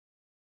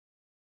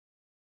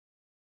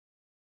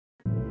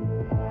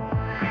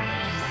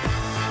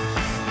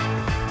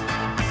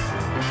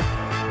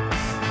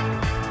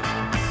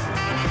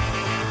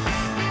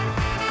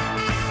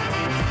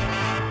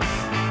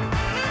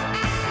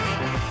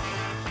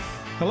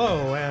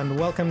Hello, and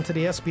welcome to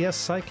the SBS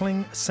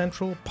Cycling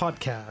Central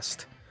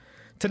podcast.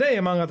 Today,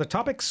 among other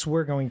topics,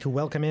 we're going to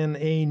welcome in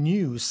a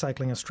new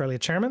Cycling Australia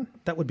chairman.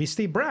 That would be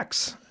Steve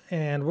Bracks,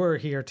 and we're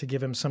here to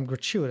give him some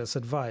gratuitous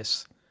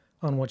advice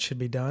on what should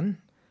be done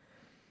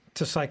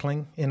to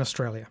cycling in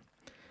Australia.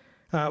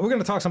 We're going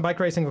to talk some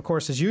bike racing, of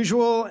course, as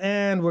usual,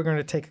 and we're going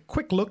to take a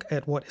quick look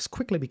at what is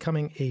quickly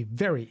becoming a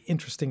very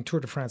interesting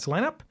Tour de France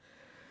lineup.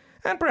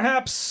 And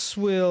perhaps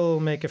we'll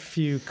make a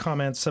few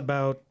comments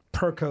about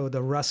Perko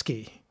the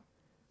Rusky,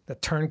 the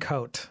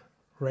turncoat,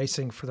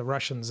 racing for the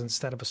Russians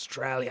instead of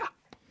Australia.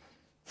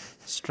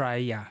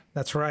 Australia.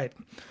 That's right.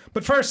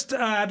 But first,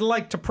 I'd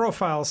like to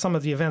profile some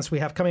of the events we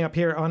have coming up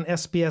here on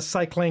SBS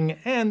Cycling,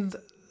 and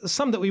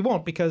some that we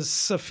won't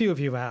because a few of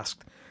you have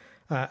asked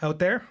out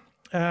there.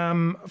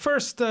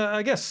 First,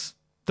 I guess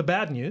the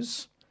bad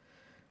news.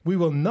 We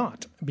will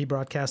not be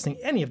broadcasting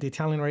any of the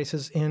Italian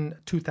races in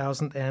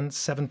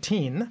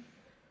 2017,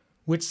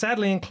 which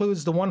sadly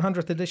includes the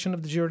 100th edition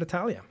of the Giro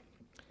d'Italia.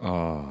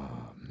 Oh,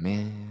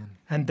 man.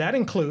 And that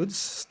includes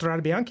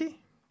Strade Bianche,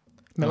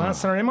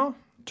 Milan-San Remo,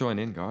 Join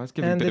in, guys.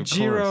 Give me a and bit the of chorus.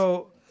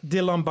 Giro di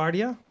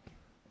Lombardia.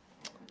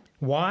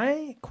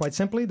 Why? Quite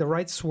simply, the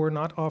rights were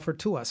not offered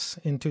to us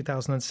in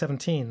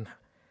 2017.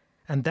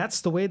 And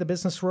that's the way the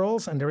business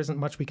rolls, and there isn't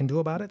much we can do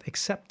about it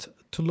except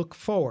to look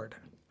forward.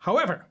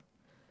 However,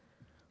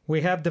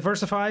 we have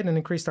diversified and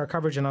increased our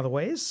coverage in other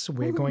ways.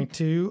 We're going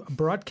to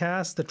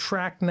broadcast the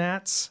Track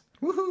Nats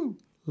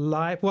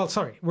live. Well,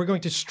 sorry, we're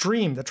going to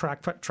stream the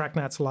Track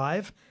Nats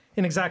live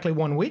in exactly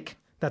 1 week.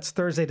 That's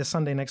Thursday to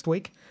Sunday next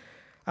week.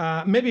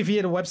 Maybe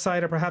via the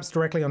website or perhaps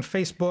directly on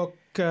Facebook.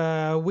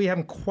 We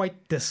haven't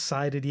quite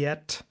decided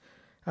yet.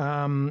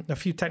 A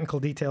few technical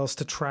details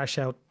to trash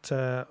out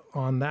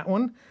on that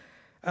one.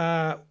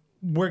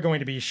 We're going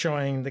to be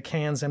showing the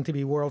Cairns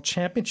MTB World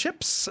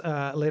Championships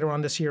later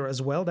on this year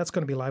as well. That's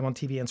going to be live on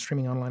TV and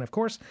streaming online, of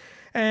course.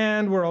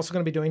 And we're also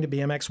going to be doing the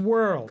BMX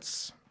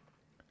Worlds.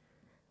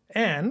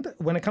 And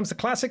when it comes to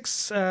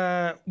classics,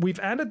 we've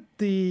added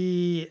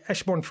the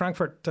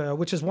Eschborn-Frankfurt,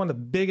 which is one of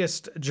the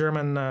biggest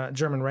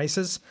German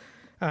races,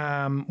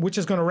 which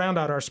is going to round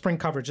out our spring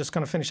coverage. It's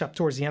going to finish up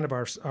towards the end of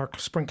our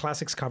spring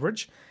classics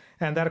coverage.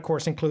 And that, of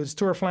course, includes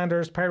Tour of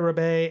Flanders,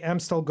 Paris-Roubaix,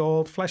 Amstel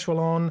Gold, Flèche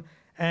Wallonne,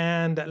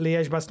 and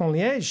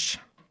Liège-Bastogne-Liège.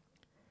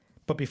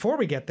 But before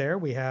we get there,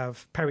 we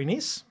have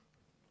Paris-Nice,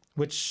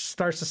 which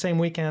starts the same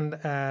weekend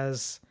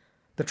as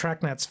the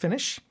Track Nats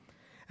finish.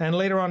 And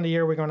later on in the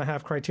year, we're going to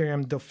have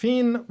Criterium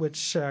Dauphiné,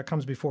 which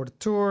comes before the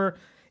Tour.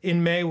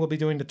 In May, we'll be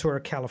doing the Tour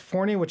of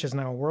California, which is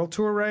now a World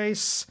Tour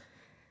race.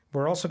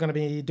 We're also going to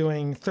be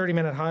doing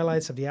 30-minute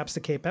highlights of the Alps to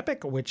Cape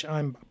Epic, which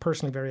I'm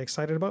personally very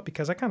excited about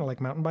because I kind of like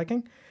mountain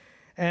biking.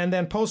 And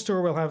then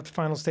post-tour, we'll have the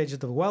final stages of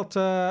the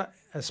Vuelta,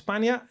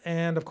 España,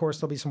 and of course,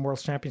 there'll be some World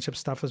Championship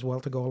stuff as well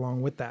to go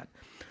along with that.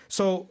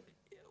 So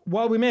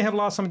while we may have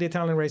lost some of the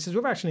Italian races,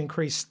 we've actually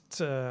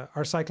increased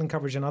our cycling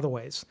coverage in other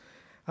ways.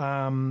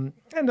 And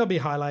there'll be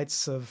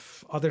highlights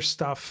of other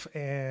stuff,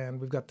 and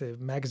we've got the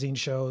magazine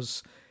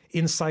shows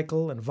In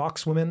Cycle and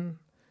Vox Women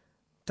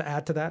to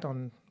add to that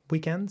on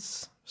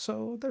weekends.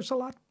 So there's a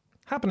lot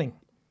happening.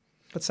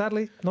 But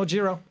sadly, no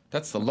Giro.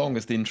 That's the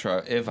longest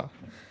intro ever.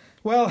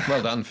 Well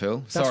done,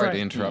 Phil. Sorry right. to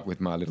interrupt with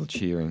my little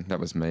cheering. That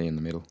was me in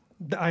the middle.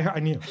 I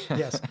knew,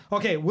 yes.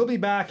 Okay, we'll be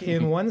back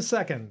in 1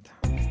 second.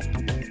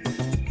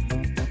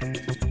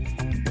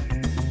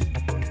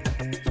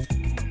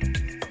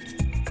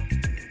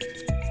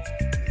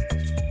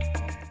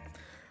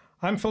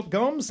 I'm Philip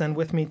Gomes, and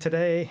with me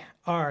today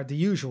are the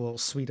usual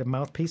suite of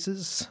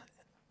mouthpieces.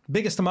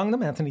 Biggest among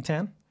them, Anthony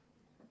Tan.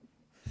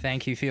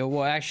 Thank you, Phil.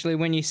 Well, actually,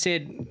 when you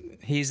said,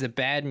 here's the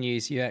bad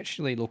news, you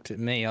actually looked at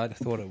me. I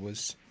thought it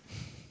was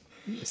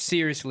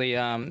seriously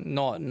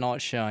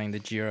not showing the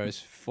Giro's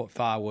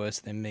far worse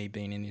than me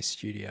being in this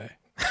studio.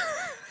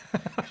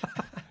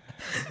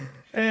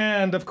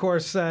 And, of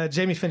course,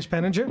 Jamie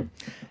Finch-Penninger.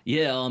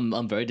 Yeah,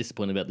 I'm very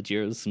disappointed about the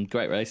Giro. There's some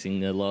great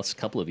racing the last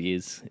couple of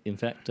years, in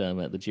fact,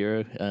 at the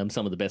Giro.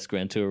 Some of the best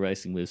Grand Tour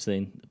racing we've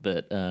seen.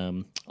 But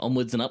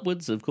onwards and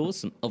upwards, of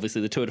course. And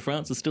obviously, the Tour de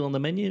France is still on the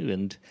menu,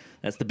 and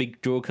that's the big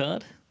draw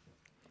card.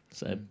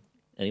 So,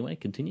 anyway,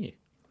 continue.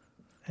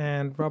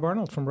 And Rob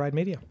Arnold from Ride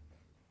Media.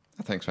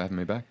 Thanks for having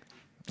me back.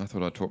 I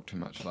thought I talked too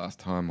much last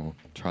time or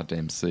tried to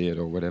MC it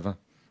or whatever.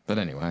 But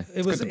anyway,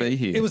 it's good to be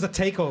here. It was a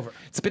takeover.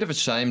 It's a bit of a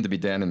shame to be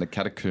down in the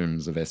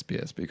catacombs of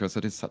SBS because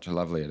it is such a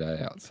lovely day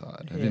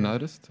outside. Have you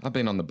noticed? I've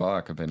been on the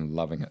bike. I've been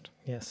loving it.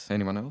 Yes.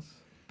 Anyone else?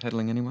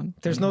 Pedaling anyone?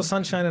 There's no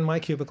sunshine in my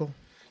cubicle.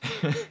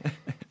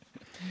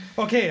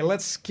 Okay,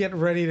 let's get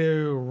ready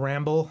to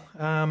ramble.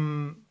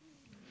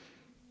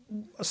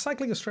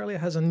 Cycling Australia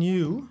has a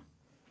new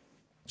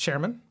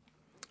chairman,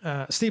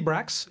 Steve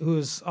Bracks, who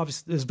is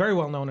very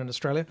well known in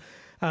Australia.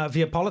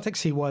 Via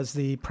politics, he was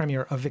the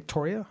Premier of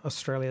Victoria,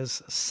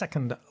 Australia's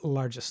second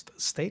largest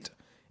state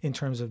in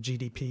terms of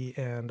GDP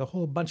and a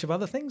whole bunch of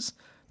other things.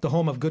 The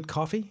home of good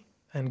coffee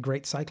and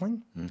great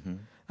cycling.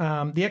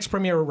 Mm-hmm. The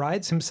ex-Premier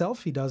rides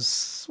himself. He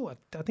does,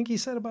 I think he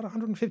said about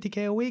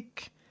 150K a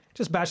week.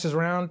 Just bashes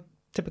around,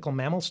 typical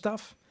mammal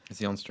stuff. Is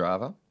he on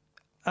Strava?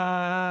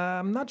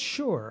 I'm not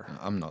sure.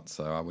 I'm not,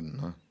 so I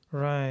wouldn't know.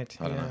 Right.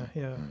 I don't know.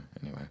 Yeah.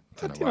 Anyway,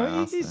 But, don't know why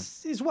I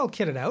asked he's well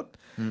kitted out.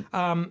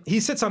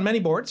 He sits on many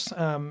boards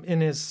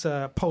in his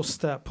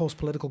post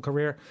political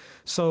career,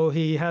 so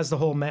he has the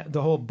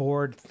whole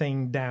board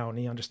thing down.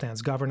 He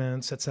understands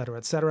governance, et cetera,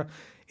 et cetera.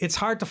 It's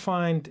hard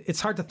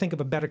to think of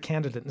a better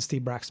candidate than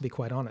Steve Bracks, to be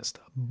quite honest.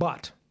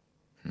 But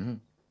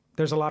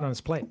there's a lot on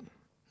his plate.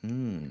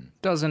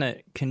 Doesn't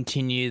it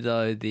continue,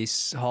 though,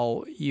 this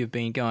whole you've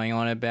been going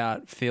on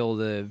about, Phil,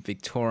 the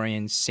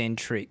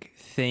Victorian-centric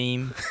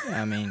theme?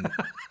 I mean,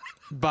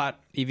 but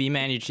if he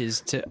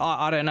manages to,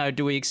 I don't know,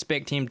 do we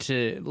expect him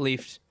to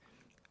lift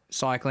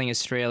Cycling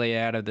Australia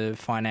out of the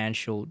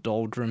financial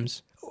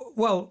doldrums?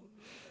 Well,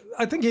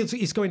 I think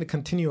he's going to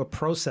continue a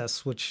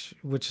process which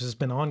has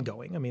been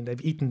ongoing. I mean,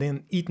 they've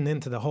eaten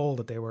into the hole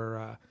that they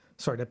were...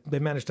 they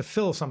managed to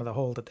fill some of the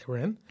hole that they were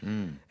in.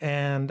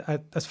 And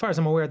as far as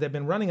I'm aware, they've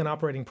been running an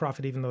operating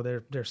profit, even though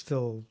they're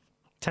still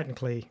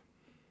technically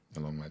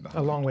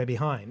a long way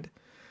behind.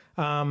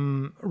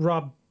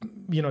 Rob,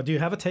 do you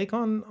have a take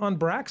on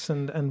Bracks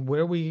and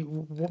what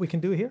we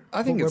can do here?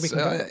 I think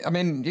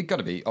you've got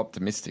to be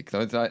optimistic,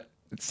 though.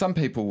 Some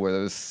people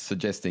were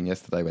suggesting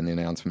yesterday when the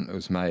announcement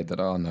was made that,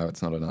 oh no,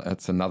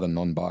 it's another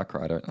non-bike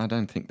rider. I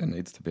don't think there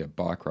needs to be a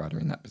bike rider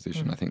in that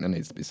position. I think there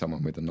needs to be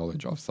someone with a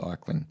knowledge of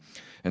cycling.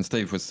 And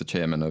Steve was the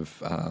chairman of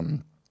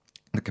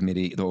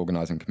the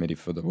organising committee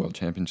for the World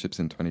Championships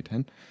in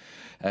 2010.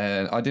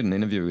 And I did an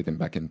interview with him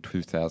back in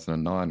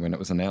 2009 when it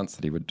was announced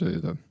that he would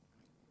do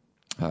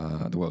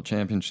the World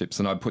Championships,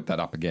 and I put that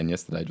up again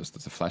yesterday just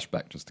as a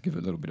flashback, just to give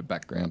a little bit of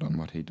background on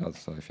what he does.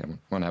 So if you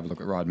want to have a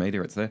look at Ride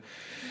Media, it's there.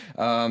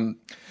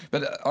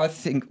 But I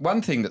think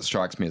one thing that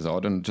strikes me as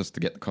odd, and just to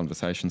get the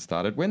conversation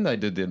started, when they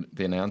did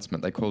the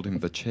announcement, they called him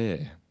the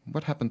chair.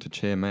 What happened to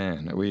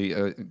chairman? Are we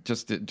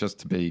just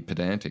to be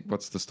pedantic?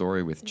 What's the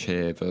story with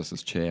chair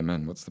versus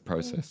chairman? What's the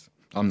process?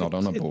 I'm not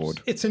on a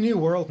board. It's a new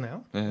world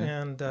now,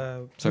 and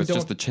so it's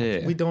just the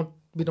chair. We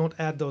don't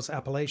add those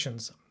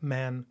appellations,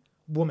 man,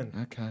 woman.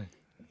 Okay.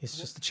 It's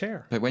just the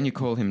chair. But when you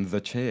call him the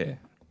chair,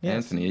 yes.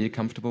 Anthony, are you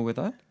comfortable with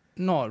that?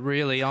 Not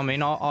really. I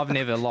mean, I've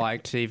never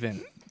liked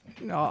even...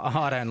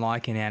 I don't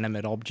like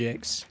inanimate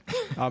objects.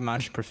 I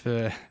much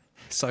prefer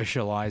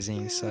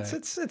socialising. So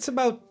it's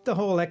about the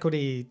whole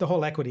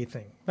equity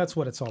thing. That's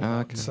what it's all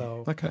about. Okay.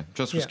 So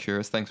just was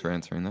curious. Thanks for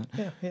answering that.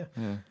 Yeah.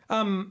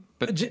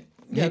 But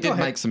he did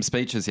make some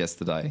speeches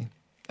yesterday,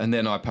 and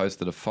then I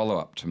posted a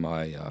follow-up to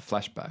my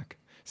flashback,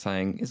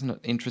 saying, isn't it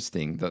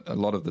interesting that a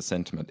lot of the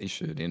sentiment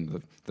issued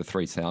in the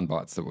three sound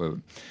bites that were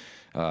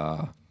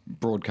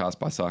broadcast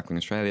by Cycling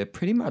Australia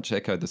pretty much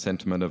echoed the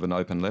sentiment of an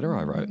open letter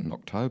I wrote in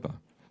October.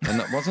 And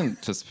that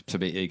wasn't just to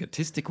be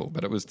egotistical,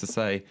 but it was to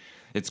say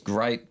it's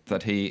great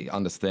that he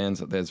understands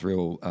that there's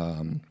real...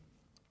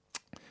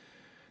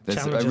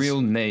 there's a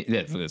real need...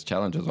 Yeah, there's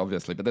challenges,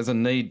 obviously, but there's a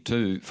need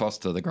to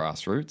foster the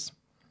grassroots,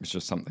 which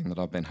is something that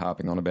I've been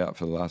harping on about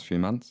for the last few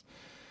months.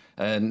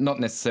 And not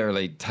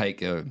necessarily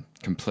take a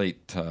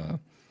complete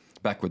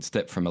backward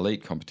step from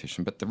elite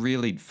competition, but to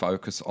really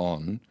focus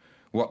on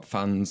what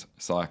funds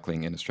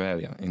cycling in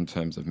Australia in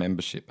terms of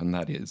membership, and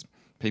that is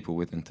people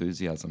with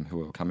enthusiasm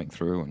who are coming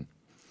through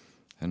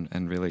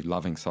and really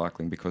loving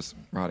cycling because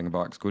riding a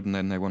bike's good and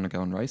then they want to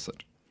go and race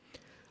it.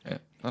 Yeah.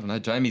 I don't know,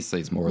 Jamie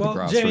sees more of the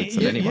grassroots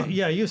than anyone.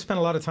 You've spent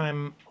a lot of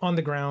time on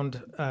the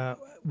ground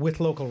with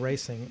local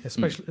racing,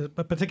 especially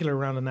particularly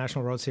around the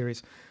National Road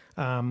Series.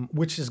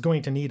 Which is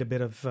going to need a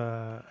bit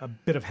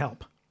of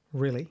help,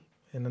 really,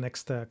 in the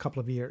next couple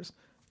of years.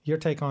 Your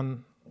take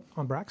on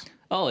Bracks?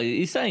 Oh,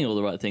 he's saying all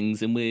the right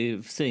things, and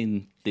we've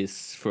seen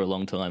this for a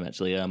long time,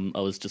 actually. I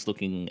was just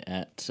looking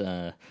at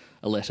a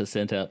letter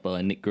sent out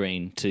by Nick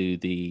Green to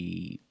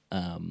the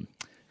NRS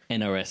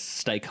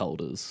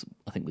stakeholders,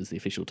 I think was the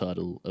official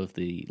title of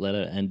the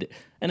letter, and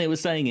it was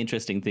saying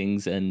interesting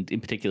things, and in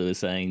particular was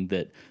saying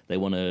that they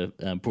want to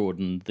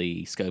broaden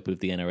the scope of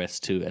the NRS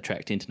to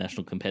attract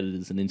international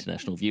competitors and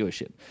international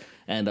viewership.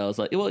 And I was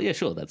like, well, yeah,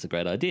 sure, that's a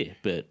great idea,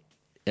 but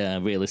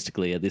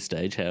realistically at this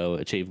stage, how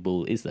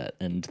achievable is that?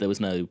 And there was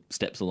no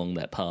steps along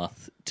that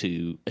path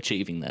to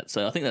achieving that.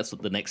 So I think that's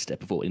the next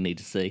step of what we need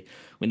to see.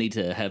 We need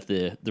to have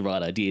the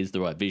right ideas,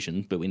 the right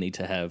vision, but we need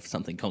to have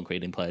something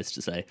concrete in place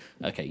to say,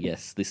 okay,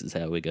 yes, this is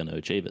how we're going to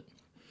achieve it.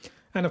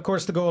 And of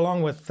course, to go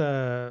along with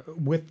the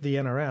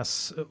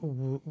NRS,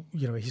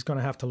 he's going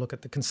to have to look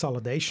at the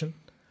consolidation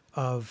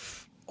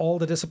of all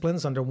the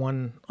disciplines under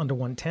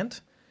one tent.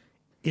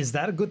 Is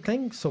that a good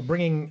thing? So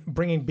bringing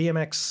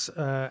BMX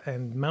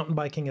and mountain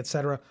biking,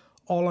 etc.,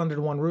 all under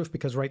one roof,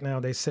 because right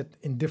now they sit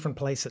in different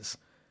places.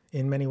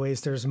 In many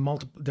ways, there's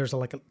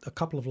a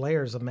couple of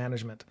layers of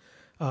management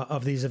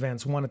of these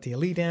events. One at the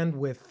elite end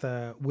with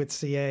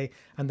CA,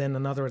 and then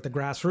another at the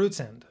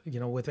grassroots end,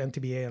 with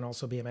MTBA and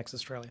also BMX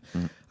Australia.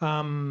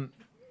 I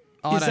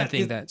don't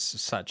think that's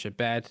such a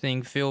bad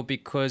thing, Phil,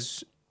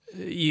 because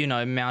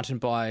mountain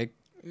bike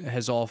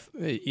has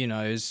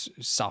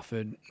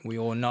suffered. We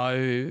all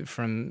know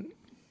from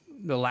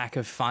the lack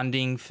of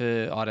funding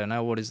for, I don't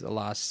know, what is the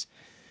last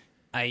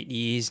 8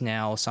 years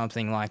now or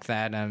something like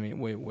that. I mean,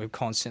 we're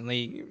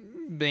constantly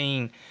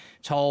being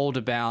told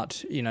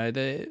about,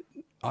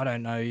 I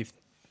don't know if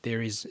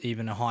there is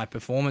even a high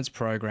performance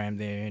program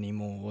there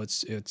anymore.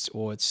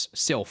 It's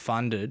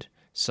self-funded.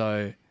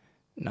 So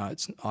no,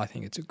 I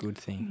think it's a good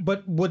thing.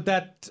 But would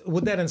that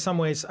in some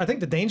ways, I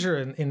think the danger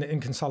in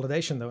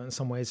consolidation though in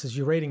some ways is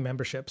you're rating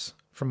memberships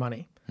for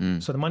money.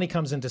 So the money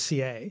comes into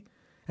CA,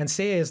 and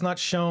CA has not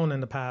shown in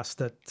the past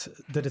that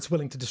it's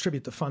willing to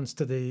distribute the funds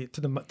to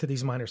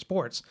these minor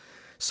sports.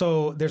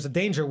 So there's a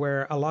danger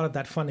where a lot of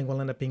that funding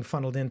will end up being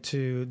funneled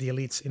into the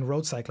elites in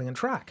road cycling and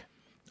track.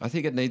 I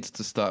think it needs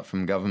to start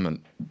from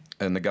government,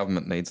 and the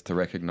government needs to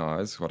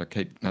recognise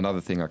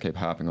another thing I keep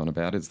harping on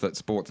about is that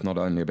sport's not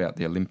only about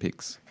the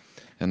Olympics.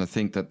 And I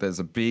think that there's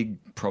a big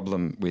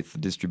problem with the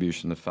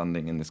distribution of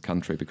funding in this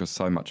country because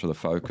so much of the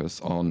focus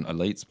on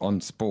elites,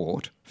 on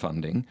sport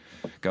funding,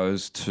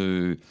 goes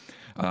to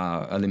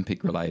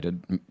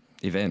Olympic-related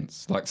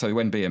events. Like, so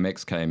when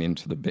BMX came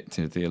into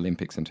the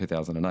Olympics in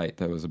 2008,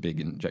 there was a big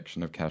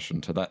injection of cash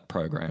into that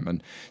program,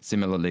 and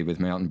similarly with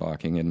mountain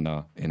biking in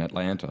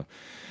Atlanta.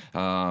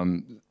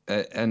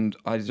 And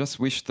I just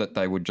wish that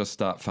they would just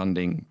start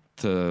funding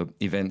the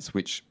events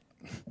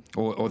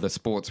or the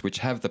sports which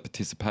have the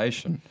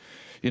participation.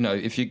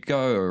 If you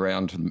go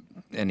around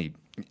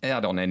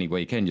out on any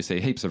weekend, you see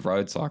heaps of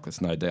road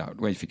cyclists, no doubt.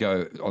 Well, if you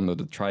go on the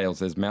trails,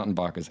 there's mountain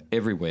bikers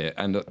everywhere,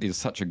 and it is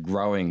such a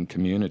growing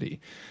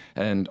community.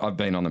 And I've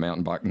been on the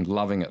mountain bike and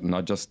loving it, and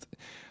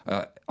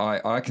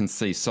I can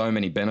see so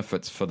many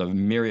benefits for the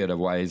myriad of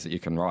ways that you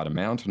can ride a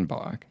mountain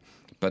bike.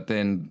 But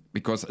then,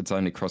 because it's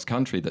only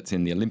cross-country that's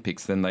in the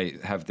Olympics, then they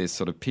have this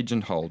sort of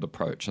pigeonholed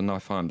approach, and I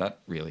find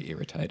that really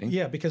irritating.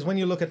 Yeah, because when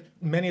you look at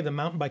many of the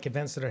mountain bike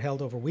events that are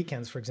held over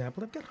weekends, for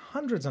example, they've got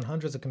hundreds and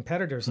hundreds of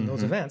competitors in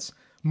those events,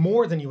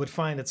 more than you would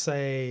find at,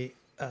 say,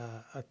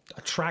 a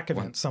track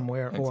event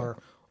somewhere, exactly.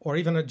 or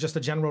even just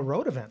a general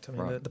road event. I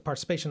mean, the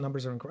participation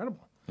numbers are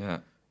incredible. Yeah.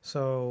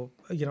 So,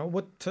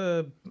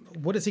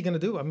 what is he going to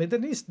do? I mean, there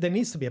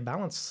needs to be a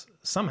balance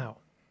somehow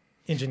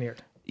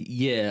engineered.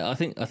 Yeah, I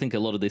think a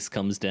lot of this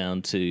comes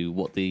down to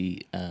what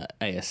the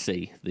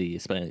ASC, the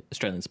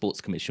Australian Sports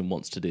Commission,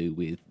 wants to do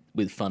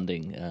with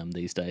funding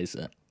these days.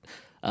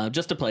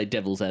 Just to play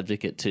devil's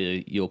advocate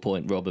to your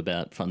point, Rob,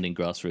 about funding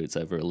grassroots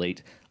over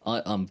elite,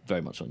 I'm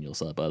very much on your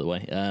side, by the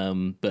way.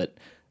 But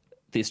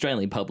the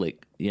Australian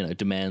public,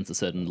 demands a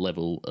certain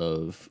level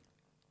of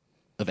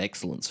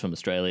excellence from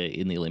Australia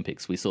in the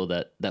Olympics. We saw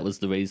that was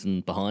the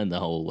reason behind the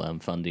whole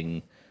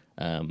funding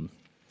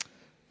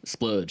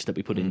splurge that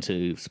we put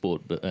into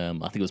sport. But I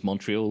think it was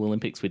Montreal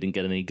Olympics, we didn't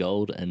get any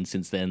gold, and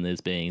since then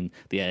there's been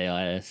the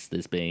AIS,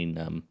 there's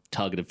been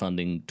targeted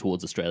funding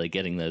towards Australia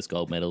getting those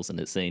gold medals, and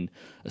it's seen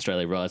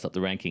Australia rise up the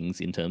rankings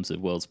in terms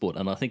of world sport.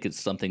 And I think it's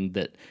something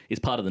that is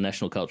part of the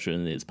national culture,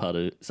 and it's part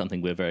of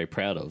something we're very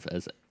proud of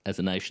as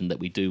a nation,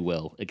 that we do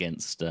well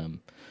against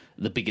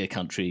the bigger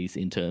countries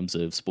in terms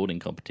of sporting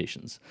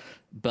competitions.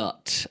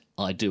 But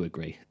I do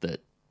agree that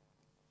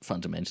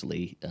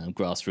fundamentally,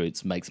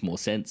 grassroots makes more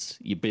sense.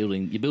 You're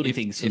building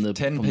things from the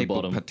bottom. If 10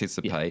 people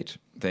participate,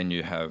 then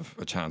you have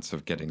a chance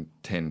of getting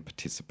 10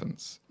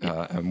 participants,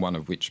 and one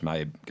of which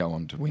may go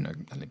on to win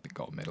an Olympic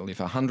gold medal. If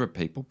 100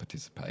 people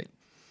participate,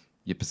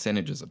 your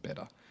percentages are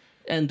better.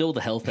 And all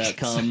the health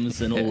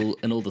outcomes and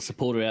all the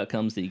supporter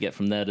outcomes that you get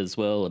from that as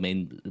well. I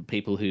mean,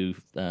 people who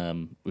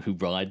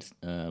ride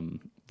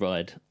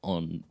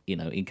on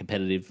in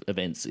competitive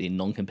events, in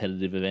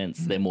non-competitive events,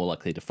 they're more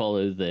likely to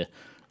follow the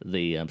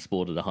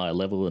sport at a higher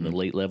level, an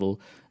elite level,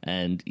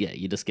 and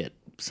you just get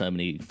so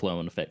many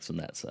flow-on effects from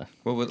that. So,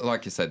 well,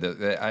 like you said,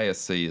 the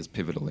ASC is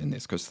pivotal in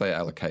this because they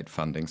allocate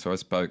funding. So I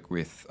spoke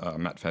with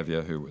Matt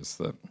Favia, who was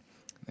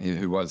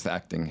the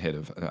acting head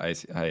of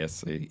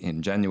ASC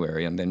in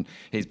January, and then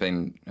he's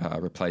been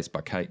replaced by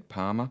Kate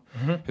Palmer,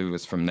 who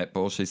was from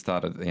netball. She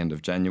started at the end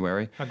of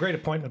January. A great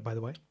appointment, by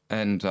the way.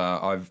 And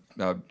I've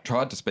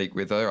tried to speak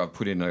with her. I've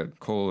put in a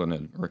call and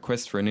a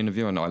request for an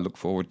interview, and I look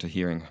forward to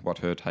hearing what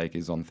her take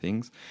is on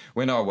things.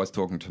 When I was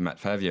talking to Matt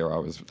Favia, I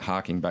was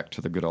harking back to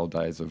the good old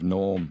days of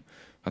Norm.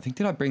 I think,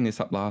 did I bring this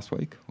up last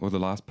week or the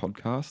last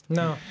podcast?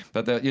 No.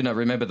 But,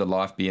 remember the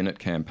Life Be In It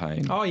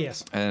campaign? Oh,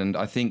 yes. And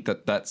I think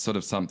that that's sort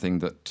of something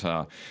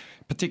that...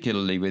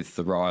 particularly with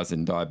the rise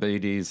in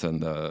diabetes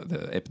and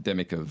the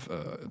epidemic of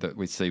that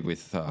we see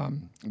with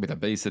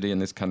obesity in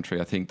this country,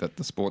 I think that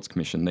the Sports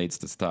Commission needs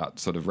to start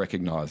sort of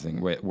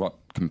recognising what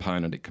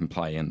component it can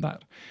play in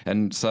that.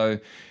 And so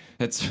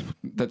that's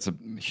a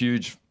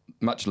huge,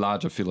 much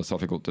larger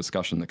philosophical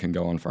discussion that can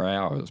go on for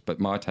hours. But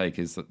my take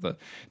is that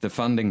the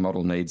funding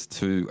model needs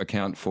to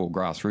account for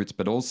grassroots,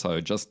 but also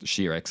just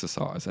sheer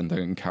exercise and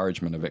the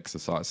encouragement of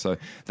exercise. So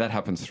that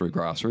happens through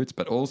grassroots,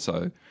 but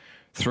also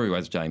through,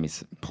 as Jamie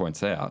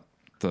points out,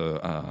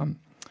 the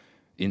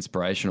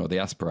inspiration or the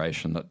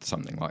aspiration that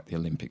something like the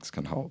Olympics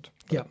can hold.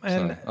 Yeah,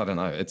 and I don't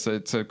know. It's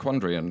a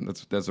quandary, and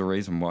there's a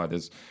reason why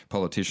there's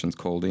politicians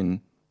called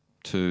in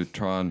to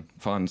try and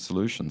find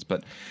solutions.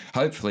 But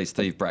hopefully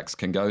Steve Bracks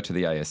can go to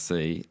the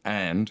ASC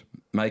and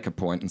make a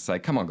point and say,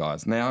 come on,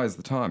 guys, now is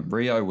the time.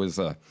 Rio was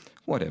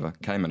whatever,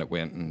 came and it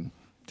went and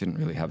didn't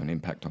really have an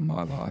impact on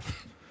my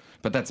life.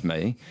 But that's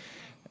me.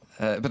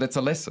 but it's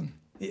a lesson.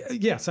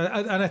 Yes, and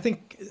I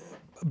think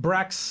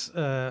Bracks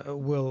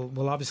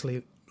will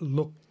obviously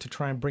look to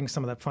try and bring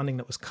some of that funding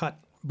that was cut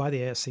by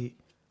the ASC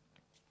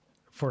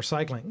for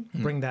cycling,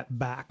 bring that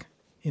back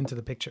into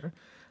the picture.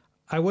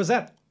 I was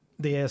at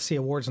the ASC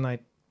Awards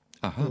night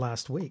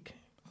last week.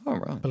 Oh,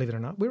 right. Believe it or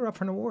not, we were up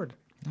for an award.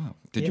 Oh,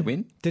 did you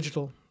win?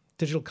 Digital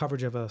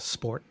coverage of a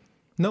sport.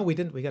 No, we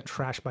didn't. We got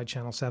trashed by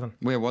Channel 7.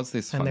 Where was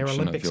this And function their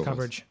Olympics of yours?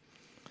 coverage.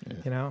 Yeah.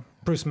 You know,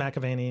 Bruce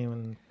McAvaney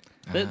and...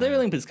 Their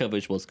Olympics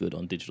coverage was good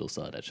on digital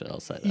side, actually. I'll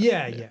say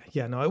that.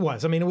 Yeah. No, it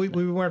was. I mean, we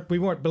weren't.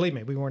 Believe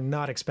me, we were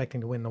not expecting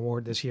to win an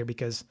award this year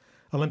because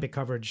Olympic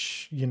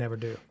coverage you never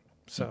do.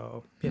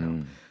 So you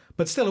know,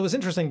 but still, it was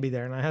interesting to be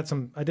there, and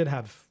I did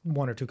have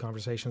one or two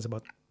conversations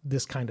about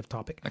this kind of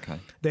topic. Okay.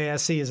 The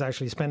ASC is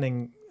actually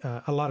spending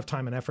a lot of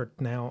time and effort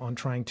now on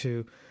trying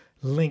to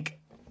link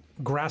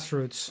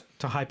grassroots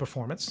to high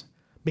performance.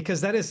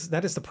 Because that is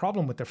the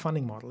problem with their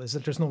funding model, is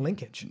that there's no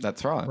linkage.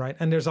 That's right. Right,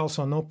 and there's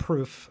also no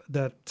proof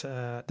that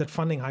that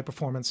funding high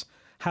performance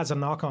has a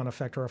knock-on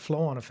effect or a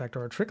flow-on effect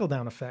or a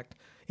trickle-down effect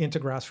into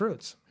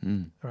grassroots.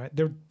 Right,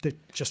 there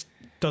just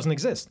doesn't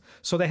exist.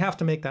 So they have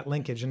to make that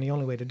linkage, and the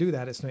only way to do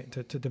that is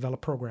to develop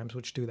programs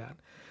which do that.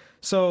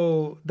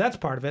 So that's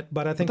part of it.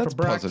 But I think But that's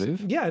for Bracks,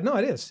 positive. yeah, no,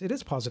 it is. It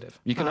is positive.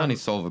 You can only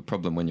solve a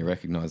problem when you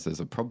recognise there's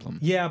a problem.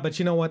 Yeah, but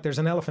you know what? There's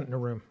an elephant in the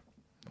room.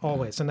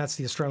 Always, and that's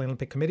the Australian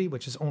Olympic Committee,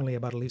 which is only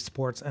about elite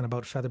sports and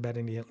about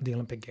featherbedding the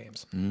Olympic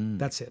Games.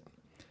 That's it.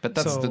 But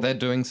they're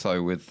doing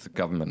so with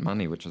government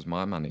money, which is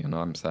my money, and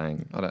I'm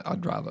saying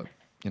I'd rather,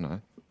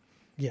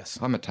 Yes.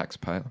 I'm a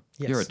taxpayer.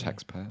 Yes. You're a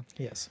taxpayer.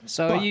 Yes.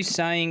 So But- are you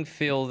saying,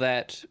 Phil,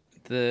 that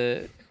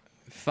the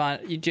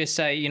fund? You just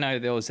say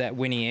there was that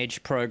Winning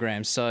Edge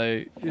program,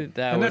 so they And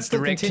were that's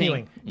still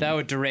continuing. They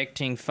were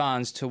directing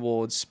funds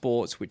towards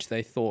sports which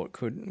they thought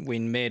could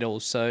win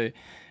medals. So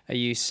are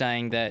you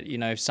saying that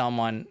if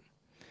someone,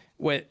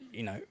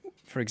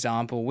 for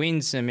example,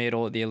 wins a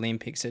medal at the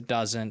Olympics, it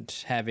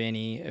doesn't have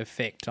any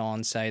effect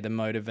on, say, the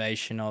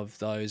motivation of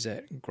those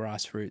at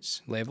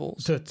grassroots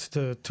levels?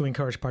 To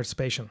encourage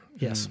participation.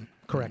 Yes,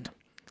 correct.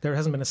 There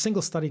hasn't been a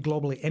single study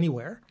globally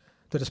anywhere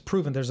that has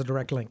proven there's a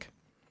direct link.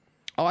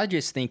 I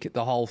just think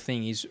the whole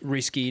thing is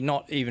risky,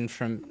 not even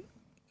from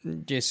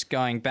just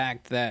going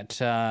back that,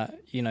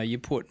 you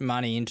put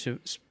money into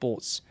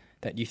sports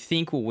that you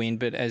think will win,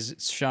 but as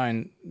it's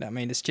shown, I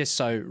mean, it's just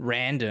so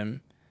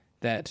random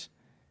that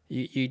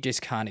you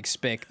just can't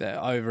expect that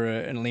over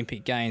an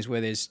Olympic Games where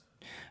there's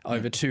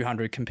over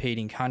 200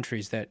 competing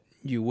countries that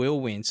you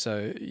will win.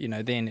 So,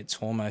 then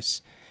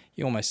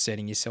you're almost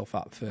setting yourself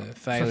up for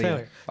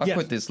failure. I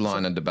put this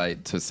line of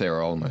debate to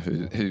Sarah Ulmer,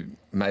 who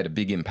made a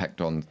big impact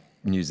on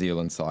New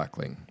Zealand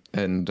cycling.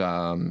 And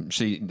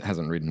she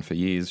hasn't ridden for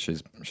years.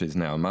 She's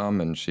now a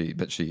mum,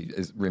 but she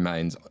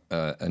remains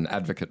an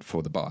advocate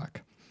for the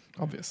bike.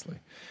 Obviously,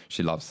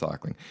 she loves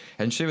cycling,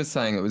 and she was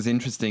saying it was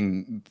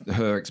interesting.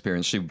 Her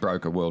experience: she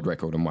broke a world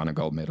record and won a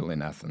gold medal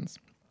in Athens.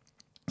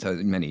 So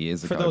many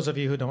years ago. For those of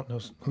you who don't know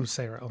who's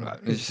Sarah Ulmer,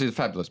 she's a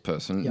fabulous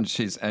person. Yep.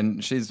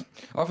 She's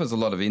offers a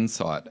lot of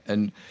insight,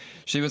 and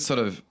she was sort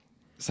of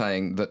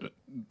saying that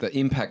the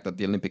impact that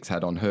the Olympics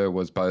had on her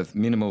was both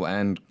minimal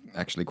and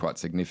actually quite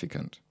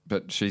significant.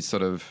 But she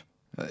sort of,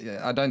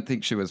 I don't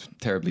think she was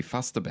terribly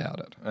fussed about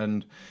it.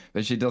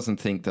 But she doesn't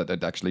think that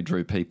it actually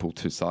drew people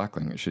to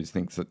cycling. She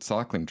thinks that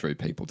cycling drew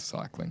people to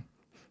cycling.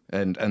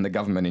 And the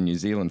government in New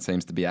Zealand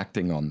seems to be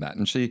acting on that.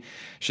 And she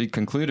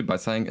concluded by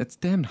saying it's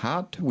damn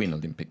hard to win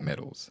Olympic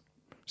medals.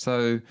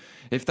 So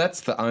if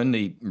that's the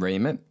only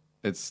remit,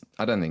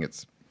 I don't think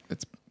it's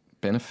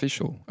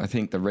beneficial. I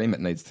think the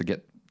remit needs to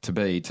get to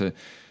be to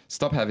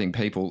stop having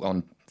people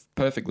on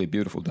perfectly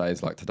beautiful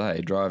days like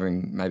today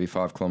driving maybe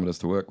 5 kilometres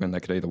to work when they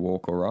could either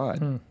walk or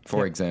ride,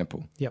 for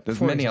example. Yep.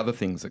 There's many other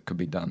things that could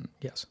be done.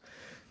 Yes.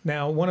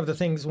 Now, one of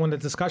the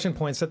discussion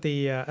points at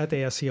the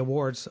ASC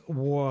Awards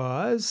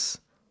was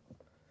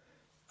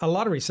a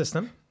lottery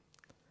system,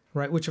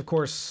 right? Which, of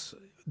course,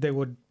 they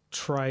would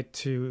try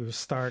to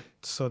start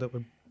so that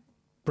would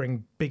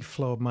bring big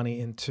flow of money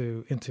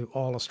into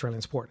all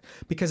Australian sport.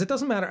 Because it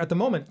doesn't matter at the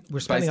moment. We're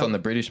spending based on the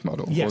British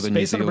model or yes, the New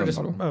based on Zealand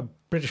the model.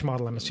 British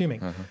model, I'm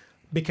assuming.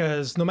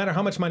 Because no matter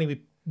how much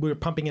money we're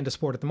pumping into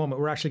sport at the moment,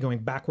 we're actually going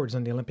backwards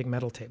on the Olympic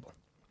medal table.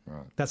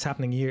 Right. That's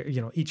happening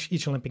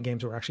each Olympic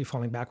Games we're actually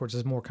falling backwards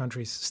as more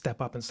countries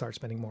step up and start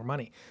spending more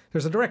money.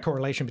 There's a direct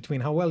correlation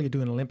between how well you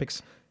do in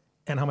Olympics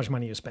and how much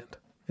money you spend.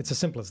 It's as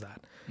simple as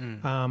that.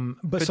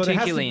 But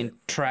particularly in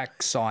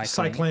track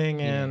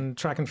cycling and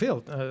track and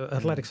field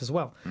athletics as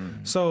well.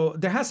 So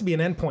there has to be an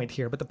endpoint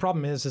here. But the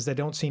problem is they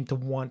don't seem to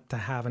want to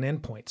have an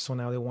endpoint. So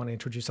now they want to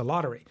introduce a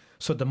lottery.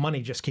 So the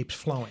money just keeps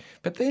flowing.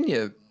 But then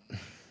you're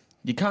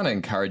kind of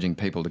encouraging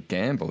people to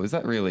gamble. Is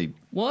that really?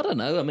 Well, I don't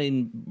know. I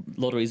mean,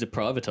 lotteries are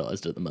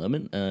privatised at the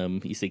moment.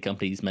 You see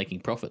companies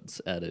making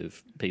profits out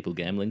of people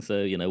gambling.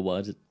 So,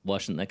 why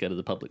shouldn't that go to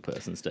the public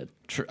purse instead?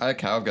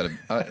 Okay, I've got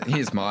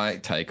here's my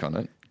take on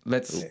it.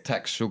 Let's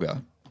tax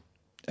sugar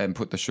and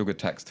put the sugar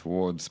tax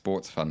towards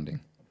sports funding.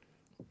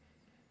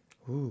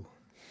 Ooh.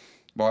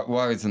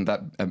 Why isn't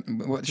that?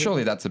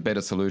 Surely that's a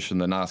better solution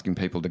than asking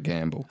people to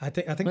gamble. I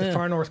think the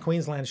far north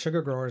Queensland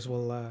sugar growers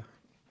would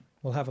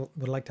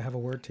like to have a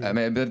word to you. I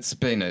mean, but it's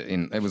been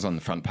it was on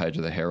the front page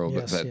of the Herald,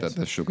 Yes, yes.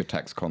 the sugar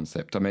tax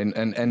concept. I mean,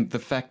 and the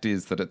fact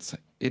is that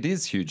it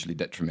is hugely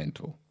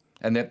detrimental,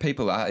 and that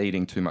people are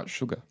eating too much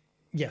sugar.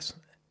 Yes.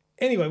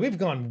 Anyway, we've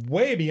gone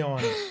way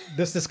beyond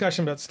this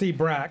discussion about Steve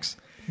Bracks.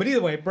 But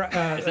either way, Is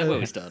that where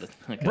we started?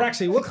 Okay.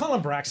 Bracksy, we'll call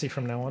him Bracksy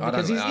from now on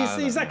because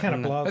he's that kind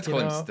of bloke. Let's call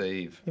him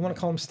Steve. You want to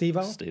call him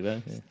Steve-O?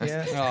 Steve-O, yeah.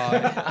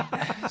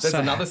 Yeah, There's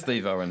another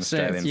Steve-O in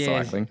Australian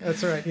cycling,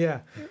 that's right.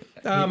 Yeah.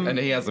 and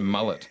he has a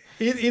mullet.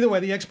 Either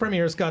way, the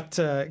ex-premier's got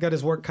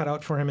his work cut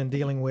out for him in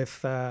dealing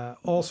with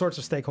all sorts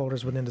of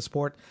stakeholders within the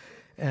sport,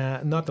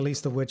 not the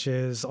least of which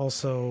is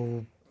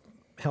also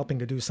helping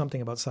to do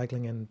something about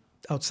cycling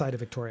outside of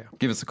Victoria.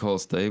 Give us a call,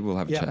 Steve. We'll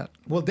have a chat.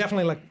 We'll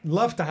definitely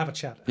love to have a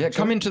chat. Yeah,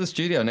 come into the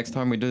studio next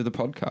time we do the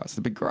podcast.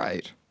 It'd be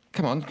great.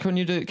 Come on, can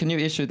you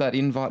issue that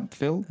invite,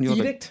 Phil?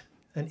 Edict?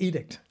 An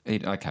edict.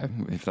 Okay.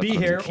 If that's Be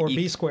here or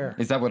be square.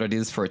 Is that what it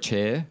is for a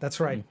chair? That's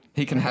right.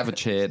 He can have a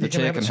chair. The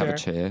chair can have a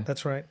chair.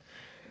 That's right.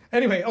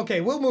 Anyway,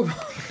 okay, we'll move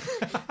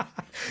on.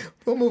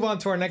 We'll move on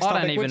to our next topic.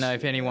 I don't even know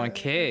if anyone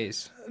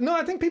cares. No,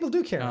 I think people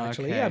do care,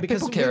 actually. okay. Yeah,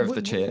 because People care of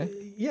the chair.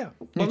 Yeah.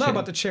 Well, not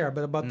about the chair,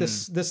 but about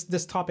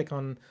this topic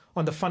on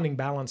the funding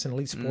balance in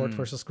elite sport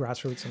versus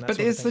grassroots and that But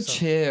sort of is thing. the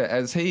chair,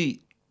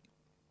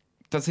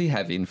 does he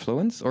have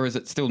influence, or is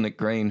it still Nick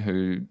Green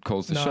who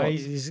calls the No,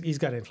 shots? he's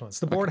got influence.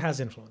 The board has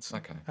influence.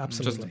 Okay.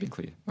 Absolutely. Just to be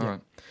clear. All right.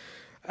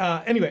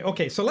 Anyway,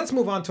 okay, so let's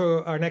move on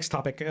to our next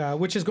topic,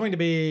 which is going to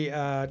be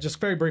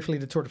just very briefly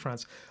the Tour de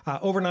France.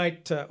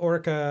 Overnight,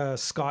 Orica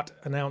Scott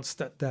announced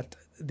that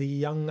the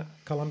young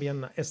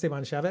Colombian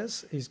Esteban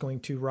Chaves is going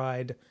to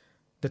ride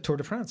the Tour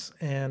de France,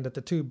 and that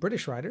the two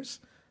British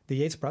riders, the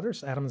Yates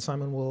brothers, Adam and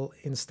Simon, will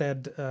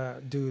instead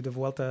do the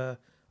Vuelta,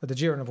 the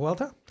Giro and the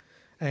Vuelta,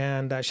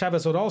 and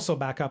Chaves would also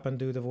back up and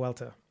do the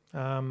Vuelta.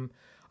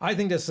 I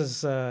think this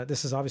is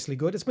obviously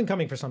good. It's been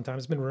coming for some time.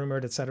 It's been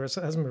rumored, etc.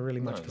 So it hasn't been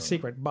really much of a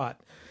secret,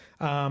 but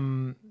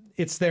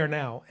it's there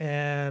now.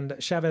 And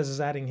Chaves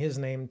is adding his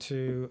name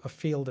to a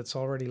field that's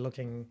already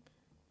looking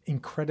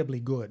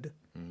incredibly good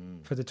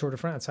for the Tour de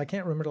France. I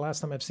can't remember the last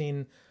time I've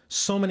seen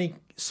so many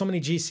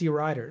GC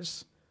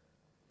riders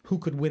who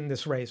could win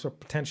this race or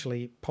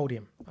potentially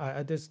podium.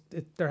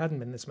 There hadn't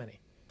been this many.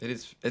 It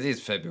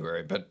is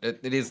February, but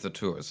it is the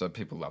Tour, so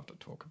people love to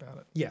talk about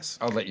it. Yes.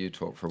 I'll let you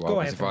talk for a while,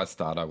 because if I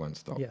start, I won't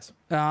stop. Yes.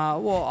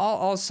 Well,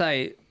 I'll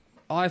say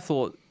I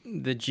thought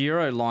the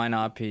Giro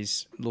lineup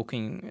is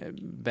looking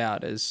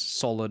about as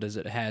solid as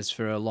it has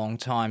for a long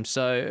time.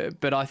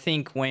 But I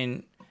think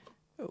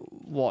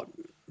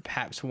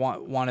perhaps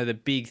one of the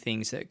big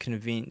things that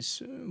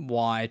convinced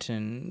White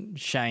and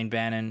Shane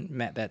Bannon,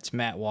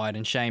 Matt White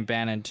and Shane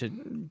Bannon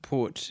to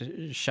put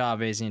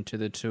Chaves into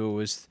the Tour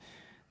was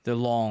the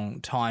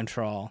long time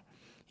trial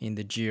in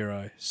the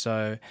Giro.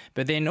 So,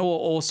 but then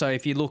also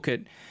if you look at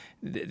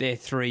their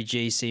three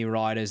GC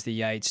riders, the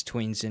Yates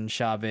twins and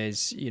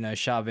Chaves,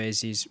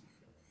 Chaves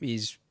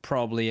is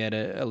probably at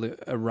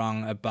a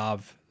rung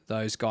above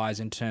those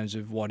guys in terms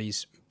of what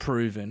he's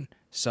proven.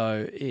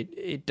 So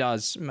it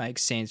does make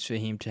sense for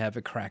him to have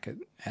a crack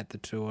at the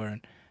Tour,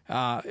 and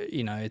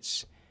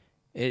it's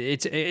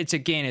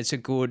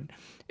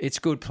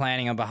good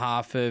planning on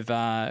behalf of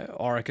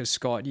Orica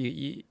Scott.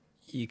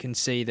 You can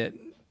see that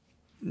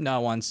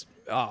no one's,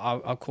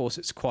 of course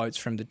it's quotes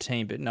from the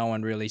team, but no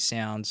one really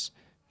sounds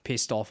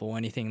pissed off or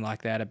anything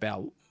like that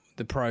about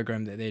the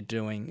program that they're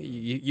doing.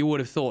 You would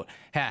have thought,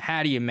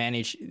 how do you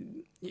manage,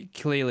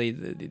 clearly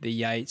the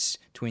Yates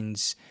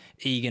twins'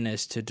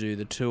 eagerness to do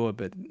the Tour,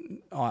 but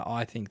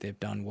I think they've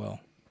done well.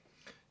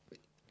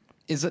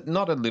 Is it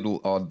not a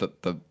little odd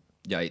that the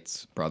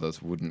Yates brothers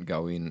wouldn't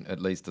go in,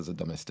 at least as a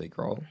domestique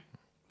role?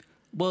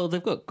 Well,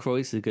 they've got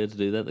Kreuziger to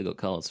do that. They've got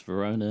Carlos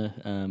Verona,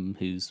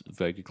 who's a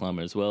very good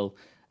climber as well.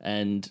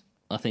 And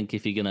I think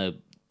if you're gonna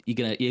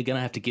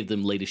have to give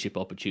them leadership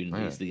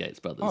opportunities, the Yates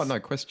brothers. Oh, no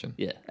question.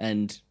 Yeah,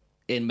 and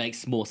it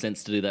makes more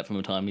sense to do that from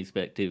a time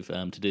perspective,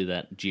 to do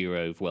that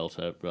Giro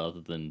Vuelta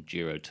rather than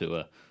Giro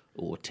Tour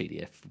or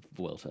TDF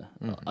Vuelta.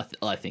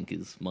 I think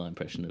is my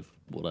impression of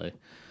what I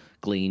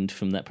gleaned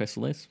from that press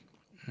release.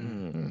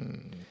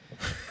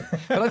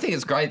 But I think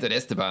it's great that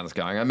Esteban's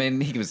going. I mean,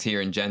 he was here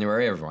in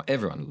January.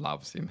 Everyone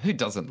loves him. Who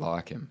doesn't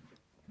like him?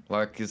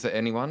 Like, is there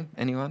anyone?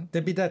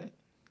 There'd be that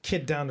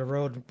kid down the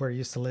road where he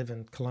used to live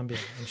in Colombia.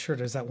 I'm sure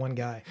there's that one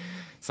guy.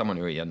 Someone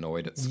who he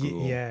annoyed at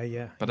school.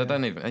 Yeah. But I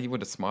don't even, he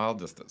would have smiled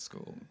just at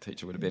school. The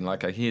teacher would have been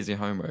like, oh, here's your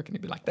homework. And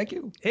he'd be like, thank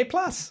you. A+.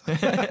 Because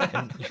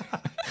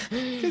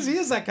he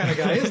is that kind of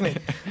guy, isn't he?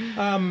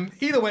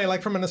 Either way,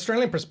 like from an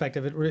Australian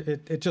perspective,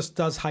 it just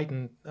does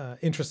heighten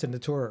interest in the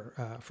Tour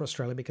for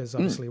Australia, because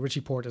obviously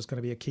Richie Porte is going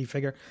to be a key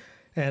figure.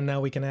 And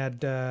now we can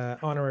add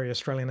honorary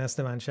Australian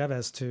Esteban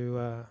Chaves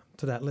to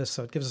that list.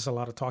 So it gives us a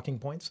lot of talking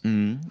points,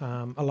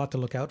 a lot to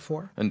look out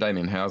for. And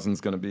Damien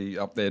Housen's going to be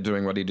up there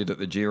doing what he did at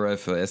the Giro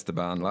for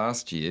Esteban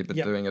last year, but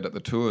doing it at the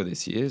Tour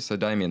this year. So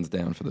Damien's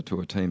down for the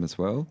Tour team as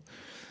well.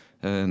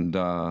 And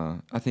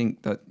I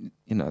think that,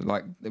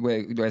 like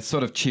we're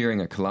sort of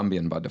cheering a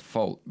Colombian by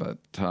default, but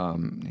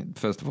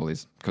first of all,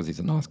 is because he's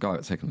a nice guy,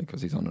 but secondly,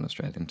 because he's on an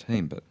Australian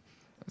team, but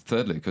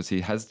thirdly, because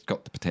he has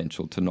got the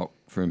potential to knock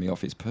Froome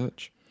off his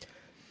perch.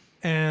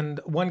 And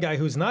one guy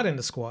who's not in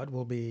the squad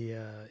will be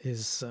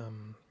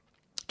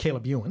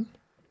Caleb Ewan,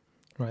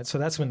 right? So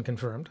that's been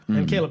confirmed,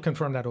 and Caleb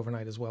confirmed that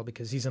overnight as well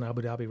because he's in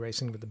Abu Dhabi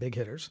racing with the big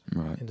hitters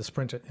in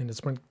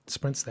the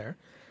sprints there.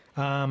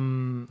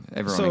 Everyone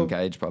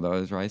engaged by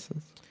those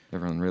races.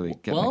 Everyone really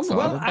getting excited.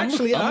 Well,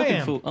 actually,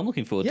 I'm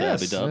looking forward to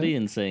Abu Dhabi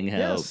and seeing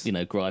how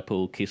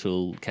Greipel,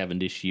 Kittel,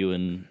 Cavendish,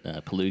 Ewan,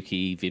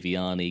 Palucci,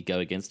 Viviani go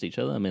against each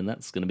other. I mean,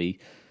 that's going to be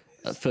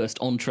a first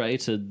entree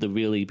to the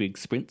really big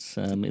sprints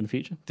in the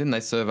future. Didn't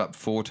they serve up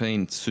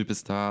 14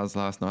 superstars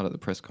last night at the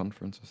press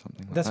conference or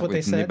something? That's that what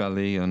they said.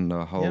 Nibali and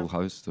a whole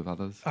host of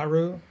others.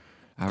 Aru.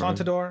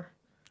 Contador.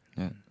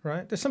 Yeah.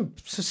 Right. There's some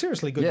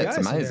seriously good guys.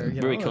 It's amazing. In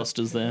there, Rui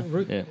Costa's there.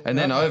 Yeah. And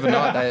then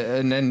overnight,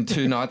 and then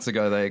 2 nights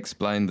ago, they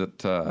explained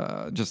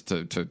that just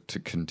to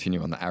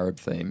continue on the Arab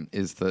theme,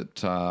 is that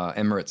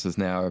Emirates is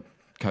now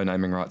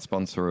co-naming right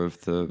sponsor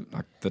of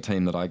the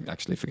team that I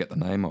actually forget the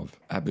name of,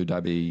 Abu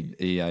Dhabi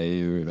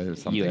EAU or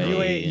something.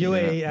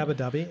 UAE Abu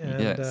Dhabi.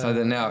 And, so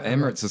then now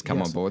Emirates has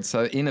come on board.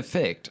 So in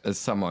effect, as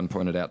someone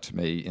pointed out to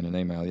me in an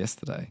email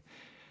yesterday,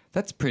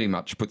 that's pretty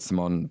much puts them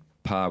on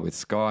par with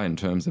Sky in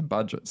terms of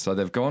budget. So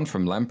they've gone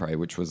from Lamprey,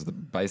 which was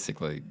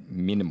basically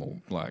minimal,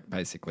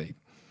 basically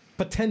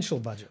potential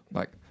budget.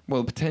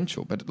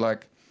 Potential, but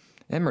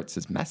Emirates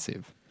is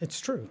massive. It's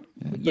true.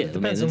 Yeah, it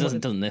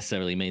doesn't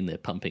necessarily mean they're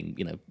pumping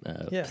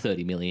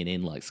 30 million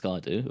in like Sky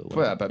do.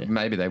 But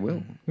maybe they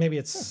will. Maybe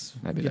it's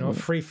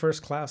free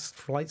first class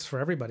flights for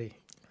everybody.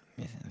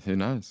 Yeah, who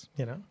knows?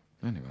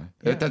 Anyway,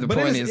 the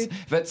point is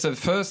that's a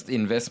first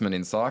investment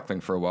in cycling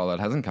for a while that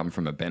hasn't come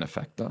from a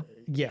benefactor.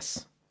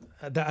 Yes.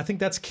 I think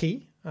that's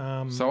key.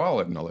 So I'll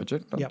acknowledge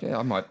it. But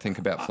I might think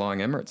about flying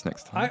Emirates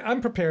next time. I'm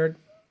prepared.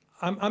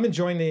 I'm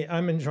enjoying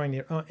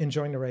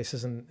the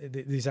races and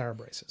these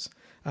Arab races.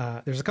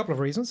 There's a couple of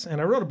reasons,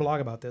 and I wrote a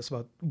blog about this,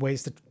 about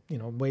ways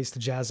to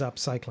jazz up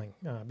cycling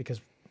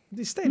because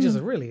these stages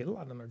are really, a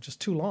lot of them are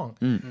just too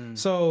long.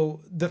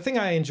 So the thing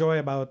I enjoy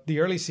about the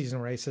early season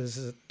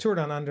races, Tour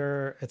Down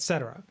Under,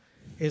 etc.,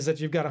 is that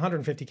you've got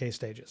 150k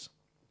stages.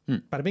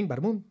 Bada bing,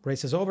 bada boom.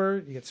 Race is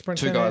over. You get sprint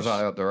finish. 2 guys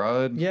are up the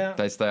road. Yeah.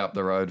 They stay up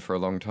the road for a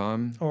long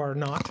time. Or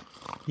not.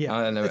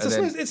 Yeah.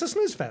 It's a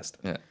snooze fest.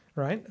 Yeah.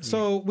 Right.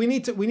 So we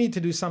need to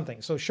do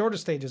something. So shorter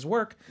stages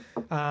work.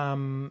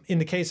 In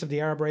the case of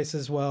the Arab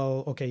races,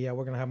 we're going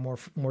to have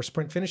more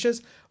sprint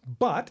finishes.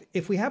 But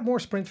if we have more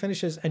sprint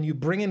finishes and you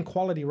bring in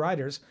quality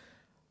riders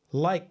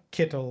like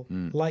Kittel,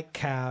 like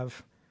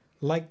Cav,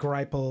 like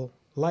Greipel,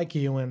 like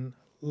Ewan,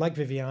 like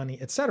Viviani,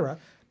 etc.,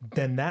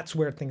 then that's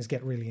where things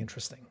get really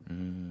interesting.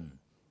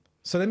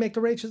 So they make the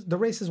races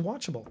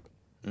watchable.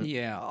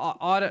 Yeah,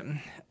 I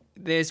don't.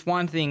 There's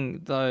one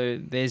thing though.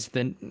 There's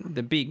the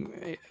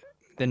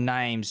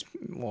names,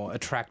 or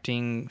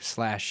attracting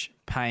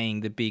 /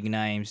 paying the big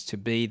names to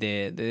be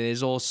there.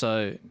 There's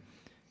also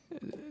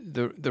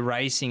the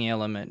racing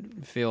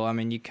element, Phil. I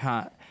mean, you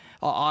can't.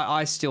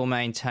 I still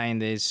maintain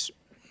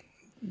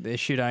there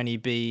should only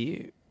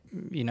be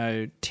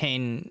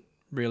 10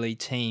 really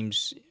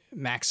teams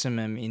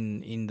maximum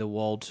in the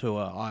World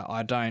Tour.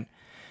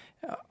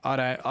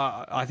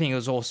 I think it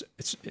was also,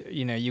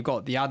 you've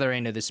got the other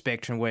end of the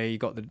spectrum where you've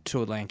got the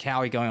Tour de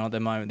Langkawi going on at the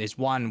moment. There's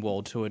one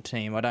World Tour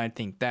team. I don't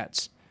think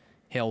that's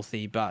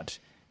healthy, but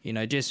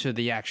just for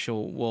the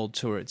actual World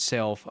Tour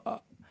itself,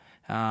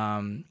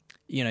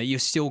 you're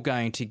still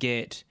going to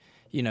get,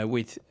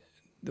 with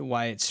the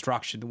way it's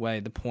structured, the way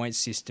the point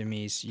system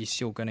is, you're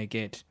still going to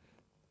get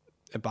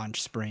a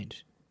bunch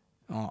sprint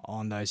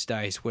on those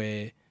days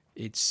where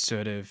it's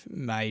sort of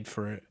made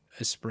for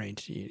a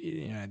sprint.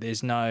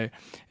 There's no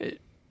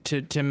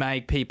to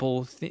make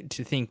people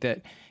to think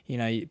that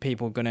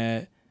people are going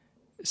to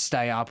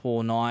stay up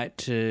all night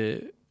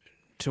to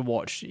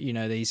watch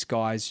these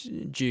guys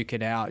duke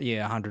it out.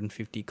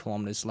 150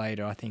 kilometers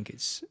later, I think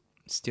it's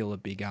still a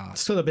big ask.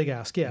 Still a big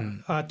ask, yeah.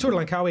 Tour de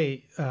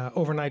Langkawi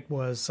overnight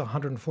was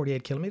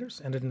 148 kilometers,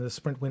 and then the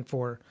sprint went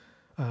for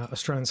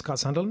Australian Scott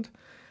Sunderland.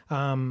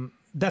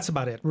 That's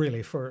about it,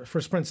 really, for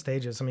sprint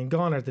stages. I mean,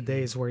 gone are the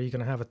days where you're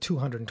going to have a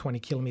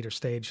 220-kilometer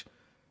stage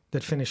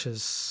that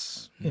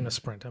finishes in a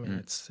sprint. I mean,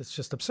 it's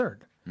just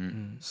absurd.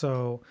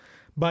 So,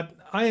 but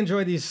I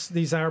enjoy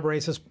these Arab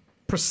races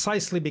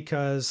precisely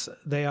because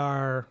they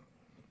are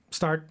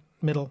start,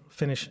 middle,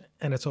 finish,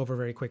 and it's over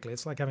very quickly.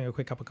 It's like having a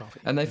quick cup of coffee.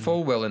 And they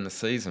fall well in the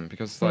season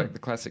because, the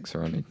classics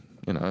are only,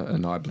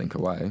 an eye blink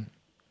away.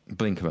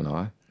 Blink of an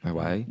eye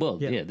away. Well,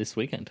 this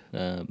weekend.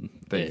 There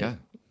you go.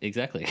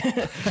 Exactly.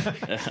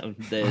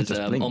 There's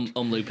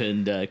Omloop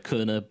and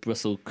Kuurne,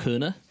 Brussels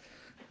Kuurne,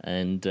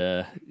 and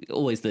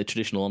always the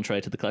traditional entree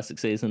to the classic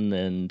season.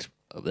 And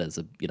there's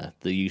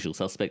the usual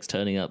suspects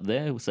turning up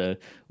there. So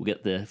we'll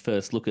get the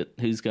first look at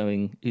who's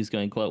going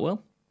quite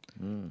well.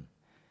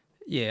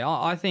 Yeah,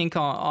 I think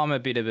I'm a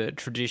bit of a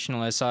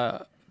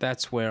traditionalist.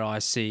 That's where I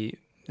see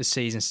the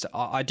season.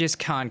 I just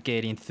can't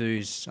get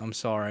enthused. I'm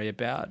sorry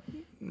about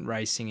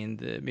racing in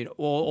the middle.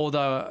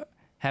 Although,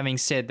 having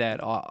said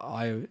that,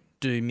 I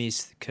do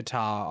miss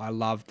Qatar. I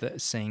loved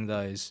seeing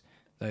those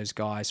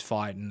guys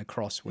fight in the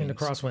crosswinds. In the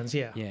crosswinds,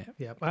 yeah.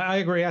 Yeah. I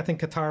agree. I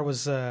think Qatar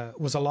was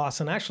a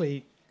loss. And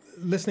actually,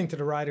 listening to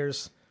the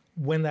riders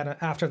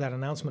after that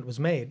announcement was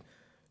made,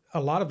 a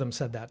lot of them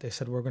said that. They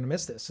said, we're going to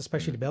miss this,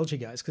 especially the Belgian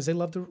guys, because they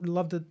loved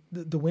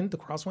the wind, the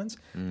crosswinds,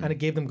 and it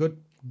gave them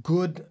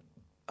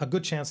a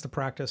good chance to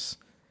practice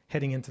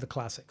heading into the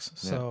classics.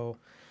 Yeah. So,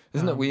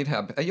 isn't it weird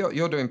how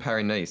you're doing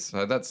Paris-Nice?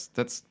 So that's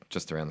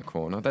just around the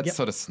corner. That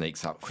sort of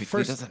sneaks up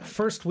quickly, doesn't it?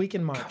 First week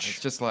in March. God, it's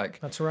just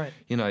like that's right.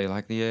 You're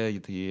like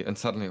and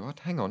suddenly what?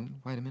 Hang on,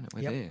 wait a minute,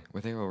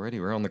 we're there already.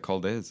 We're on the Col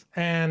d'Ez.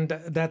 And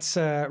that's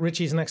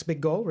Richie's next big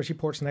goal. Richie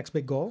Porte's next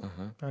big goal,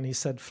 and he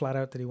said flat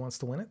out that he wants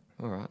to win it.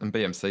 All right, and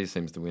BMC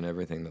seems to win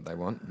everything that they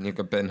want. And you've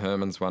got Ben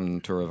Herman's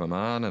won Tour of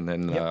Oman, and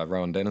then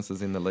Rowan Dennis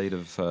is in the lead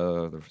of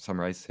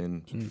some race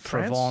in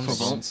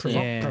Provence.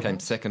 Came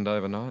second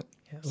overnight.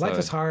 Yeah. Life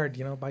is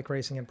hard, bike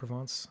racing in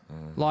Provence.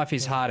 Life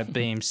is hard at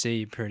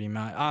BMC, pretty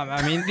much.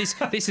 I mean,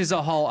 this is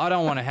a whole. I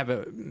don't want to have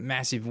a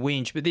massive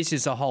whinge, but this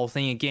is a whole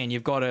thing again.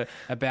 You've got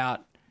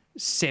about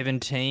 7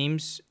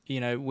 teams,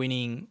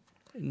 winning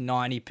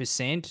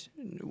 90%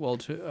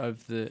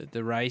 of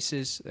the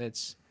races.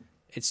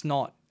 It's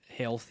not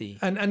healthy.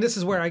 And this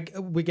is where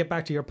we get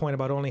back to your point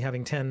about only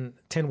having 10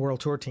 World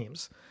Tour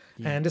teams.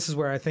 Yeah. And this is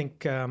where I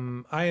think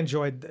I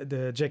enjoyed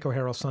the Jayco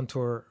Herald Sun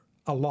Tour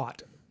a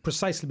lot,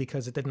 precisely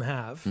because it didn't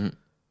have,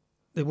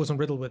 it wasn't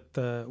riddled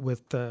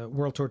with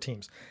World Tour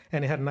teams.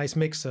 And it had a nice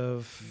mix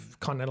of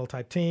continental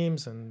type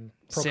teams and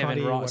Pro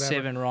Conti, whatever.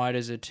 7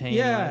 riders a team.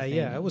 Yeah,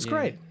 it was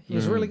great. It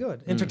was really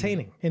good.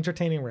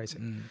 Entertaining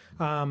racing.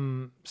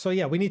 So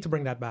yeah, we need to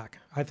bring that back,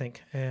 I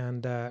think,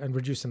 and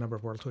reduce the number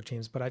of World Tour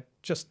teams. But I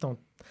just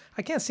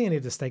I can't see any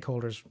of the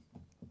stakeholders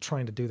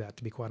trying to do that,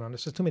 to be quite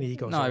honest. There's too many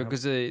egos. No,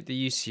 because the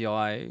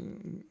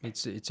UCI,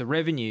 it's a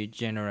revenue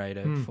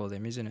generator for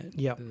them, isn't it?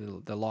 Yeah.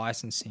 The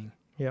licensing.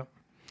 Yeah.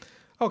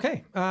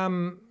 Okay.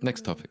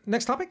 Next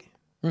topic.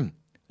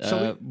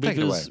 So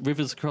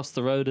rivers across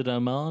the road at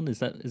Oman. Is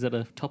that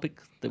a topic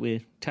that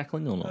we're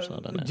tackling or not? I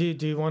don't know.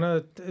 Do you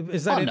want to?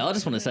 Is that? No, I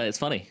just want to say it's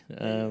funny.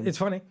 It's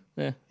funny.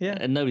 Yeah. Yeah.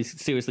 And nobody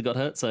seriously got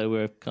hurt, so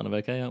we're kind of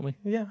okay, aren't we?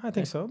 Yeah, I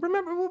think so.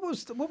 Remember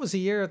what was the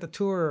year at the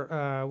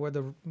Tour where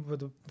the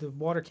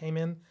water came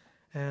in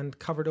and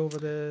covered over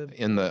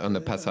on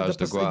the Passage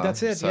de Gois.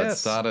 That's it. So yes. It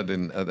started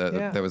in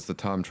there was the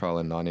time trial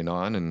in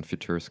 '99 and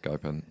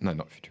Futuroscope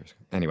not Futuroscope.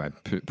 Anyway,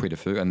 Puy de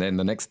Fou, and then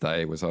the next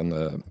day was on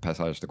the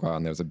Passage de Gois,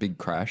 and there was a big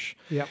crash.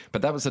 Yeah.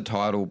 But that was a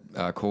tidal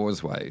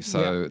causeway,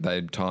 so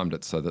they'd timed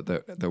it so that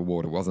the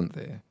water wasn't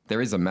there. There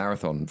is a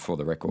marathon, for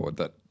the record,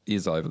 that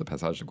is over the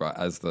Passage de Gois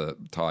as the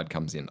tide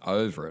comes in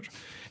over it,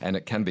 and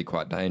it can be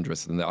quite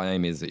dangerous. And the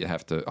aim is that you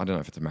have to, I don't know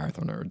if it's a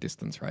marathon or a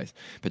distance race,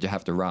 but you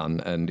have to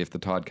run, and if the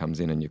tide comes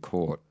in and you're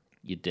caught,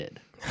 you're dead.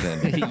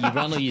 Then you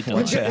run or you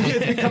die.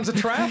 It becomes a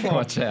triathlon.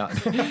 Watch out.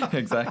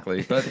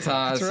 Exactly. But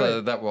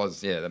so that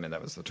was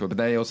that was the tour. But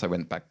they also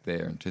went back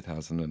there in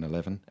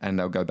 2011, and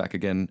they'll go back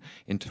again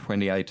in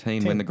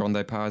 2018 when the Grand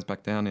Départ is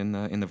back down in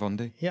the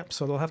Vendée. Yep.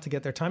 So they'll have to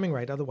get their timing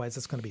right, otherwise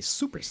it's going to be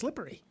super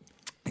slippery.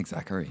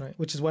 Exactly. Right,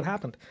 which is what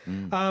happened.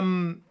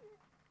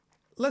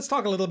 Let's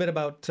talk a little bit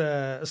about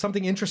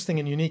something interesting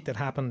and unique that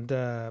happened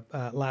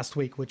last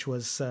week, which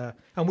was,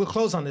 and we'll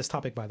close on this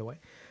topic, by the way.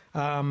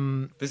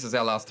 This is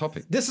our last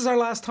topic. This is our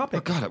last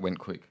topic. Oh, God, it went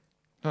quick.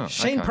 Oh,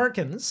 Shane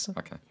Perkins,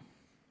 okay,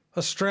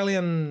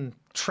 Australian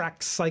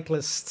track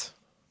cyclist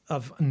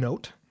of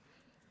note,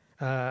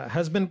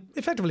 has been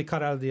effectively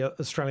cut out of the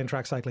Australian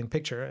track cycling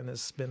picture and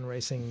has been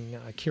racing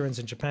Kiran's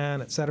in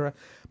Japan, etc.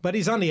 But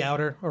he's on the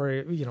outer, or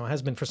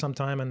has been for some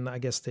time. And I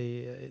guess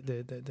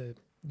the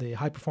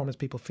high performance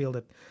people feel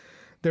that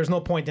there's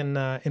no point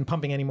in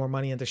pumping any more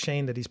money into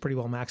Shane, that he's pretty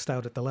well maxed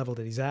out at the level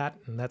that he's at,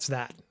 and that's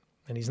that.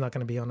 And he's not going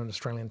to be on an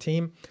Australian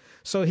team.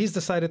 So he's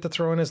decided to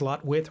throw in his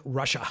lot with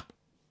Russia.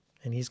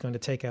 And he's going to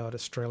take out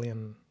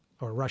Australian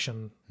or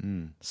Russian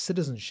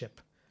citizenship.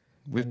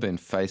 We've been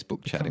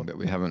Facebook chatting, but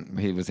we haven't.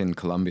 He was in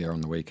Colombia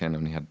on the weekend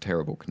and he had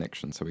terrible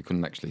connection, so we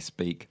couldn't actually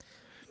speak.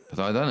 But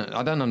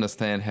I don't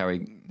understand how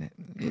he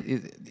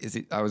is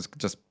it. I was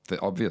just,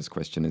 the obvious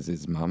question is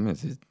his mum.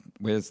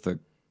 Where's the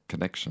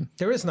connection?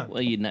 There is none.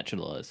 Well, you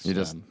naturalise. You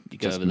you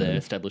go over there,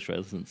 establish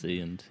residency,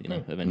 and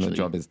eventually and the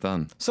job is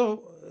done.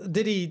 So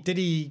did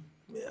he?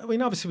 I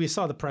mean, obviously we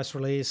saw the press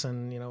release,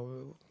 and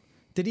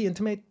did he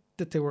intimate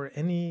that there were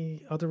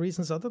any other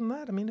reasons other than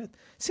that? I mean, it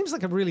seems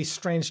like a really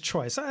strange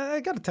choice. I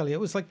got to tell you, it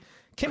was like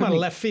came out of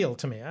left field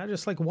to me. I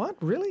just like, what,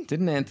 really?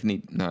 Didn't Anthony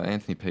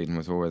Peden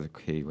was always a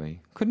Kiwi.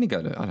 Couldn't he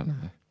go to, I don't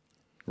know,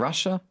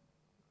 Russia?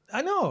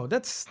 I know,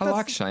 I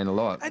like Shane a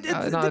lot.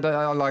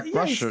 I like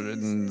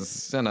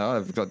Russians.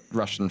 I've got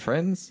Russian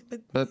friends,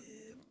 but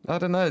I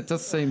don't know. It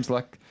just seems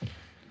like,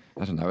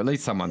 I don't know. At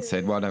least someone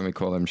said, "Why don't we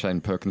call him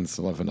Shane Perkins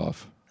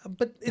Slovanov?"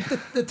 But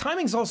the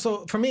timing's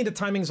also, for me, the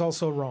timing's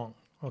also wrong.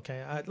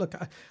 Okay,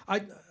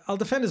 I'll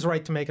defend his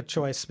right to make a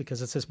choice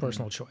because it's his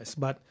personal choice.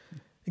 But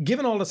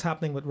given all that's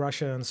happening with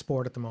Russia and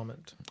sport at the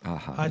moment,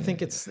 I think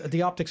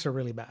the optics are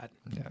really bad.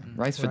 Yeah,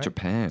 race for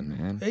Japan,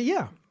 man.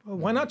 Yeah,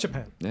 why not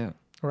Japan? Yeah.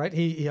 Right,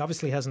 he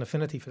obviously has an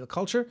affinity for the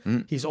culture.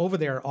 He's over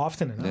there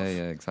often enough.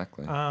 Yeah,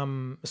 exactly.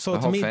 So the to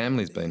whole me,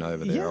 family's been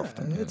over there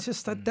often. It's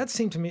just that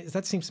seems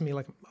to me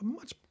like a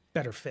much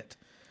better fit.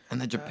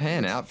 And the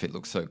Japan outfit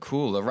looks so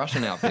cool. The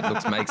Russian outfit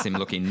makes him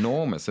look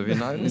enormous. Have you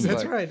noticed?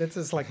 That's right. It's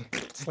just like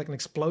an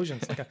explosion.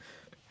 It's like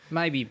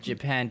Maybe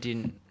Japan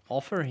didn't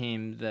offer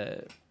him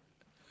the.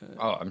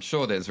 I'm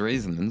sure there's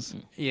reasons.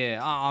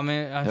 Yeah, I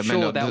mean, I'm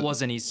sure that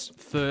wasn't his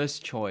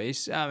first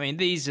choice. I mean,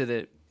 these are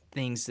the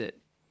things that.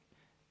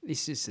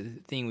 This is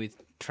the thing with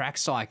track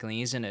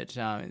cycling, isn't it?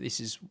 This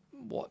is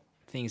what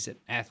things that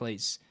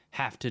athletes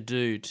have to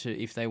do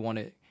if they want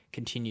to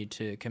continue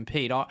to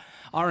compete.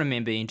 I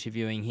remember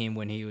interviewing him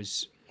when he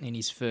was in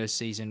his first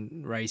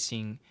season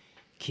racing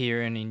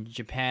Kieran in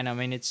Japan. I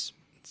mean, it's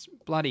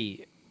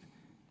bloody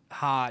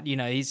hard. You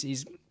know,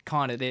 he's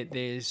kind of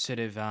they're sort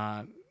of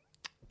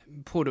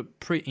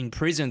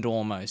imprisoned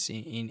almost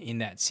in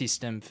that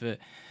system for.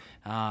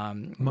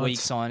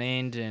 Weeks on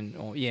end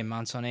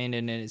months on end,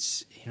 and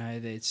it's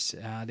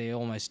they're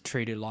almost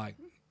treated like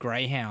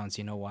greyhounds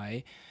in a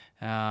way.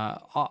 Like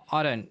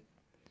I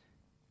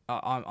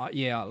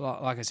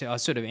said, I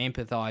sort of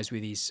empathise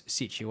with his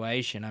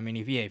situation. I mean,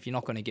 if you're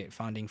not going to get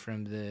funding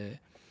from the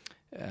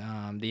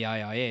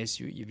AIS,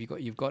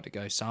 you've got to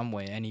go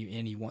somewhere, and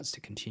he wants to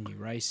continue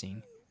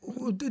racing.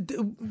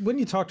 When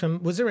you talked to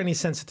him, was there any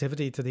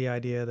sensitivity to the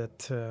idea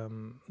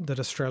that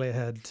Australia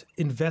had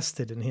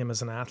invested in him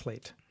as an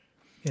athlete?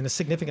 In a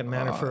significant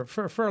manner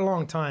for a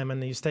long time,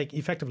 and he's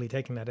effectively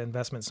taking that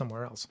investment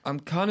somewhere else. I'm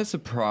kind of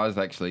surprised,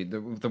 actually.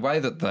 The way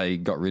that they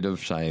got rid of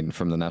Shane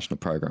from the national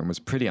program was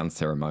pretty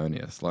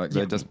unceremonious. Like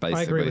they just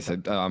basically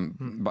said,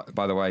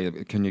 "By the way,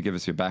 can you give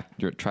us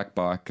your track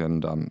bike,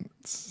 and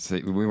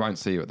we won't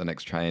see you at the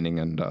next training,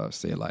 and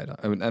see you later."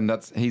 And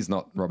he's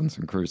not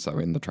Robinson Crusoe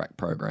in the track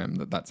program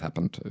that's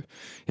happened to.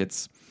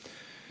 It's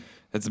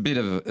a bit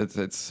of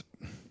it's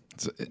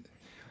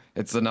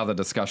another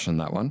discussion,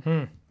 that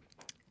one.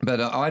 But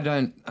I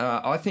don't.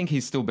 I think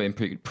he's still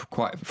been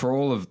quite, for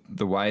all of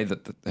the way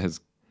that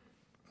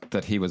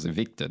he was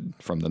evicted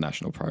from the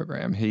national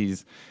program.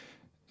 He's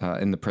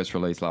in the press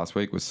release last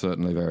week was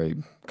certainly very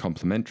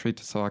complimentary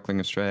to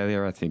Cycling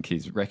Australia. I think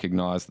he's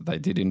recognised that they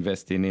did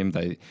invest in him.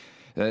 But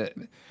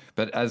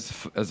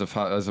as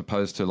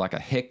opposed to like a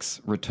HEX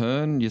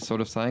return, you're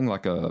sort of saying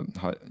like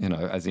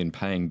as in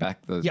paying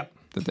back the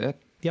debt.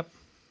 Yep.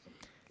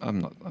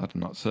 I'm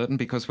not certain,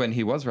 because when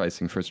he was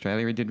racing for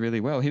Australia, he did really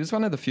well. He was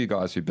one of the few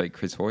guys who beat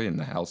Chris Hoy in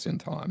the halcyon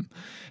time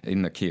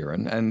in the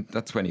Kieran, and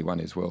that's when he won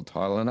his world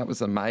title, and that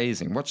was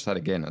amazing. Watch that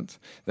again.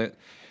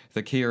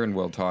 The Kieran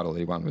world title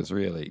he won was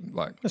really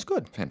that's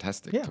good,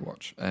 fantastic to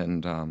watch,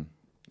 and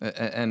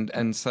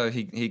so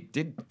he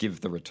did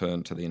give the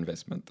return to the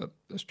investment that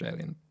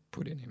Australian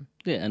put in him.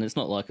 Yeah, and it's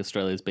not like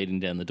Australia's beating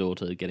down the door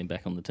to get him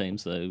back on the team,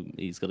 so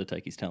he's got to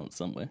take his talent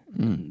somewhere.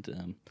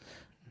 And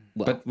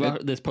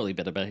there's probably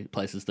better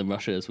places than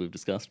Russia, as we've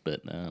discussed.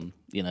 But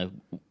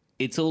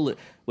it's all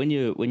when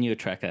you're a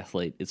track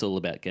athlete, it's all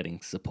about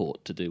getting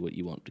support to do what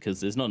you want,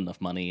 because there's not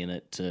enough money in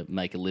it to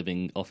make a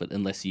living off it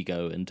unless you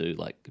go and do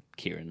like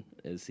Kieran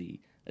as he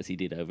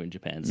did over in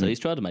Japan. So he's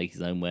tried to make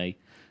his own way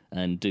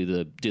and do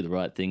the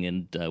right thing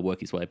and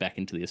work his way back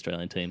into the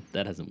Australian team.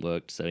 That hasn't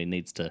worked, so he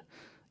needs to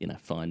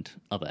find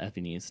other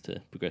avenues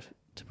to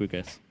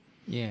progress.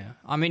 Yeah.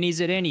 I mean, is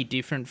it any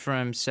different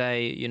from,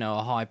 say,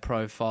 a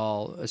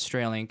high-profile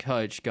Australian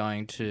coach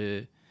going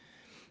to,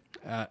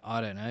 work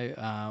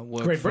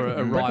Great for Britain,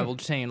 a rival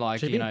team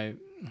like, GB.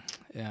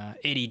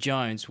 Eddie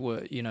Jones,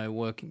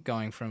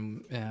 going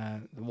from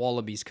the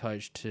Wallabies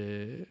coach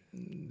to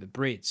the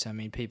Brits? I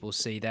mean, people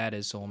see that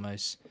as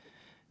almost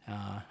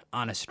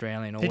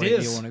un-Australian, or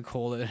whatever you want to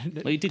call it.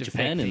 Well, he did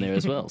Japan in there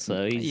as well,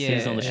 so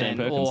he's on the Shane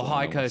Perkins or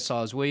line. Heiko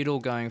Seils-Wiedel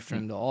going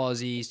from the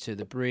Aussies to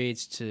the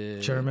Brits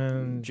to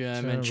German,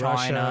 China.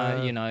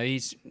 Russia.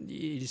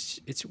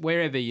 It's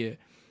wherever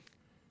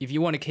if you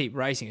want to keep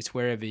racing, it's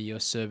wherever your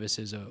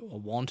services are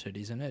wanted,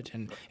 isn't it?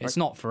 And it's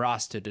not for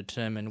us to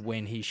determine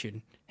when he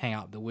should hang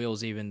up the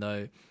wheels, even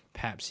though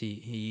perhaps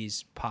he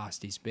is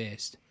past his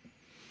best.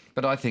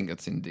 But I think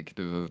it's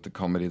indicative of the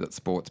comedy that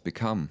sport's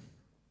become.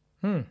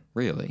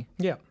 Really?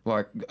 Yeah.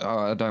 Like,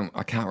 I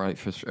can't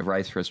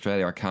race for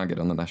Australia. I can't get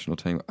on the national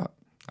team.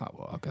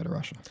 I'll go to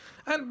Russia.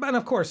 And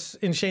of course,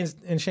 in Shane's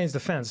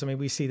defense, I mean,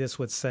 we see this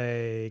with,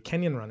 say,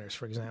 Kenyan runners,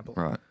 for example.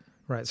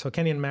 Right. So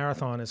Kenyan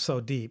marathon is so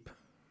deep,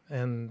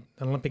 and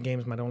Olympic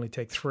Games might only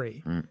take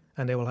 3,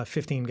 and they will have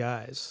 15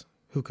 guys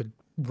who could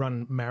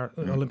run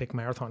Olympic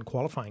marathon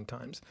qualifying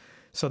times.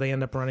 So they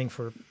end up running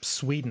for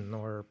Sweden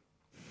or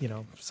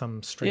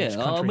some strange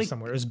country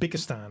somewhere,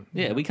 Uzbekistan.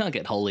 Yeah, we can't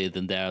get holier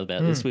than thou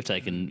about this. We've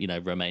taken,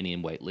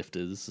 Romanian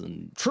weightlifters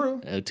and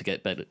true to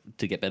get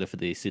better for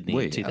the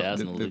Sydney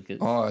 2000 Olympics.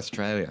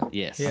 Australia.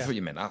 Yes. I thought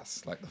you meant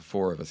us, like the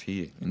 4 of us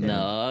here.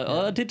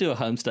 No, I did do a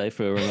homestay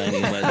for a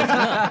Romanian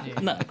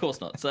weightlifter. No, of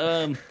course not.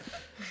 So,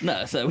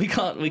 No, so we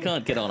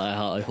can't get on our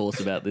high horse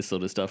about this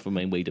sort of stuff. I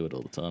mean, we do it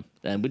all the time,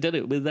 and we did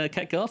it with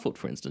Kat Garfoot,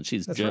 for instance.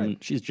 She's That's German.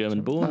 right. She's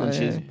German born, and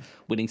she's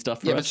winning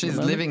stuff for us. Yeah, but at the she's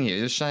moment. living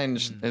here. Shane,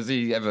 has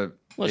he ever?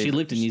 Well, she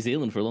lived in New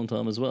Zealand for a long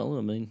time as well.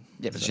 I mean,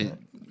 Yeah,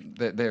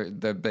 but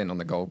they've been on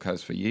the Gold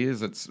Coast for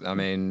years.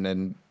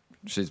 And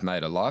she's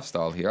made a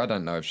lifestyle here. I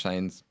don't know if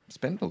Shane's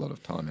spent a lot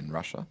of time in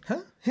Russia. Huh?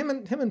 Him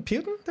and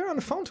Putin, they're on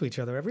the phone to each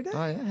other every day.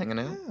 Oh yeah, hanging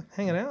out. Yeah,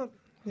 hanging out.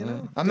 You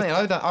know. I mean,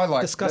 I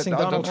like Discussing I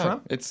don't Donald know.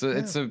 Trump? It's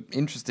an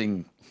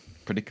interesting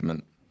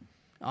predicament.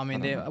 I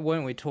mean,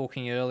 weren't we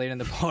talking earlier in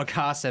the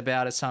podcast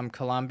about some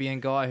Colombian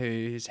guy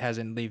who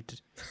hasn't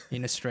lived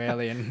in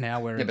Australia and now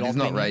we're Yeah, but he's adopting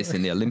not him?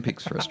 racing the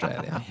Olympics for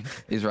Australia.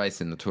 He's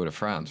racing the Tour de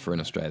France for an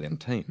Australian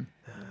team.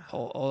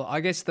 Or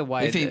I guess the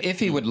way If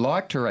he would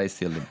like to race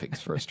the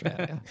Olympics for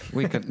Australia,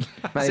 we could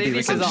maybe See, we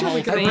this could. is a whole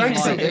Hey, thing.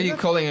 Bracksy, like- are you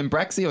calling him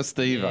Bracksy or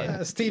Steve?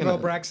 Steve-O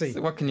Bracksy.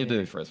 What can you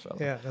do for us, fella?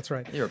 Yeah, that's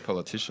right. You're a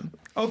politician.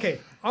 Okay.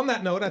 On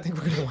that note, I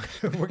think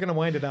we're gonna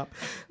wind it up,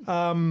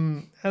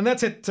 and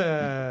that's it.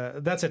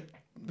 That's it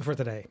for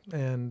today.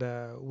 And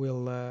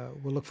we'll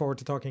look forward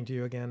to talking to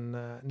you again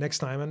next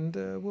time.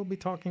 And we'll be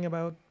talking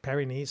about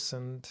Paris-Nice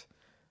and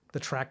the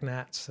track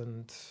nats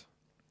and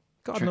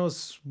God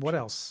knows what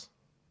else.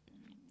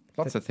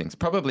 Lots of things.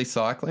 Probably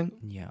cycling.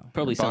 Yeah.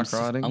 probably Bike some.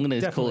 riding. I'm going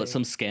to call Definitely. it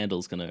some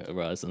scandal's going to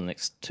arise in the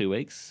next 2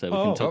 weeks, so we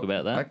Oh. can talk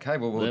about that. Okay,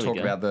 well, we'll There we talk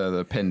go. about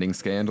the pending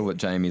scandal that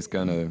Jamie's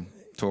going to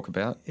talk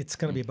about. It's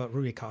going to be about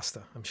Rui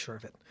Costa. I'm sure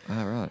of it.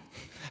 All right.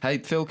 Hey,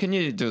 Phil, can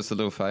you do us a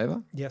little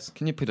favour? Yes.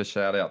 Can you put a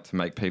shout out to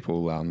make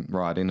people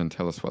write in and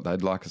tell us what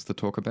they'd like us to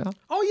talk about?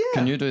 Oh yeah.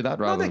 Can you do that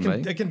rather no,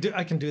 than me?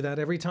 I can do that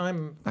every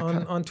time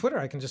on Twitter.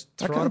 I can just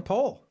throw Okay. out a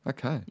poll,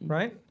 Okay.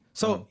 right?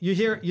 So you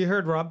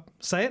heard Rob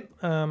say it.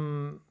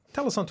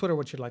 Tell us on Twitter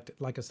what you'd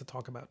like us to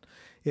talk about.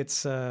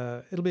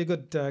 It'll be a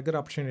good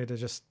opportunity to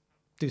just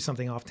do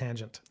something off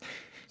tangent.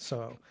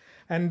 So,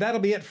 and that'll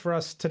be it for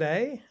us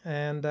today.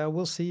 And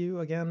we'll see you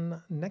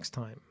again next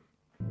time.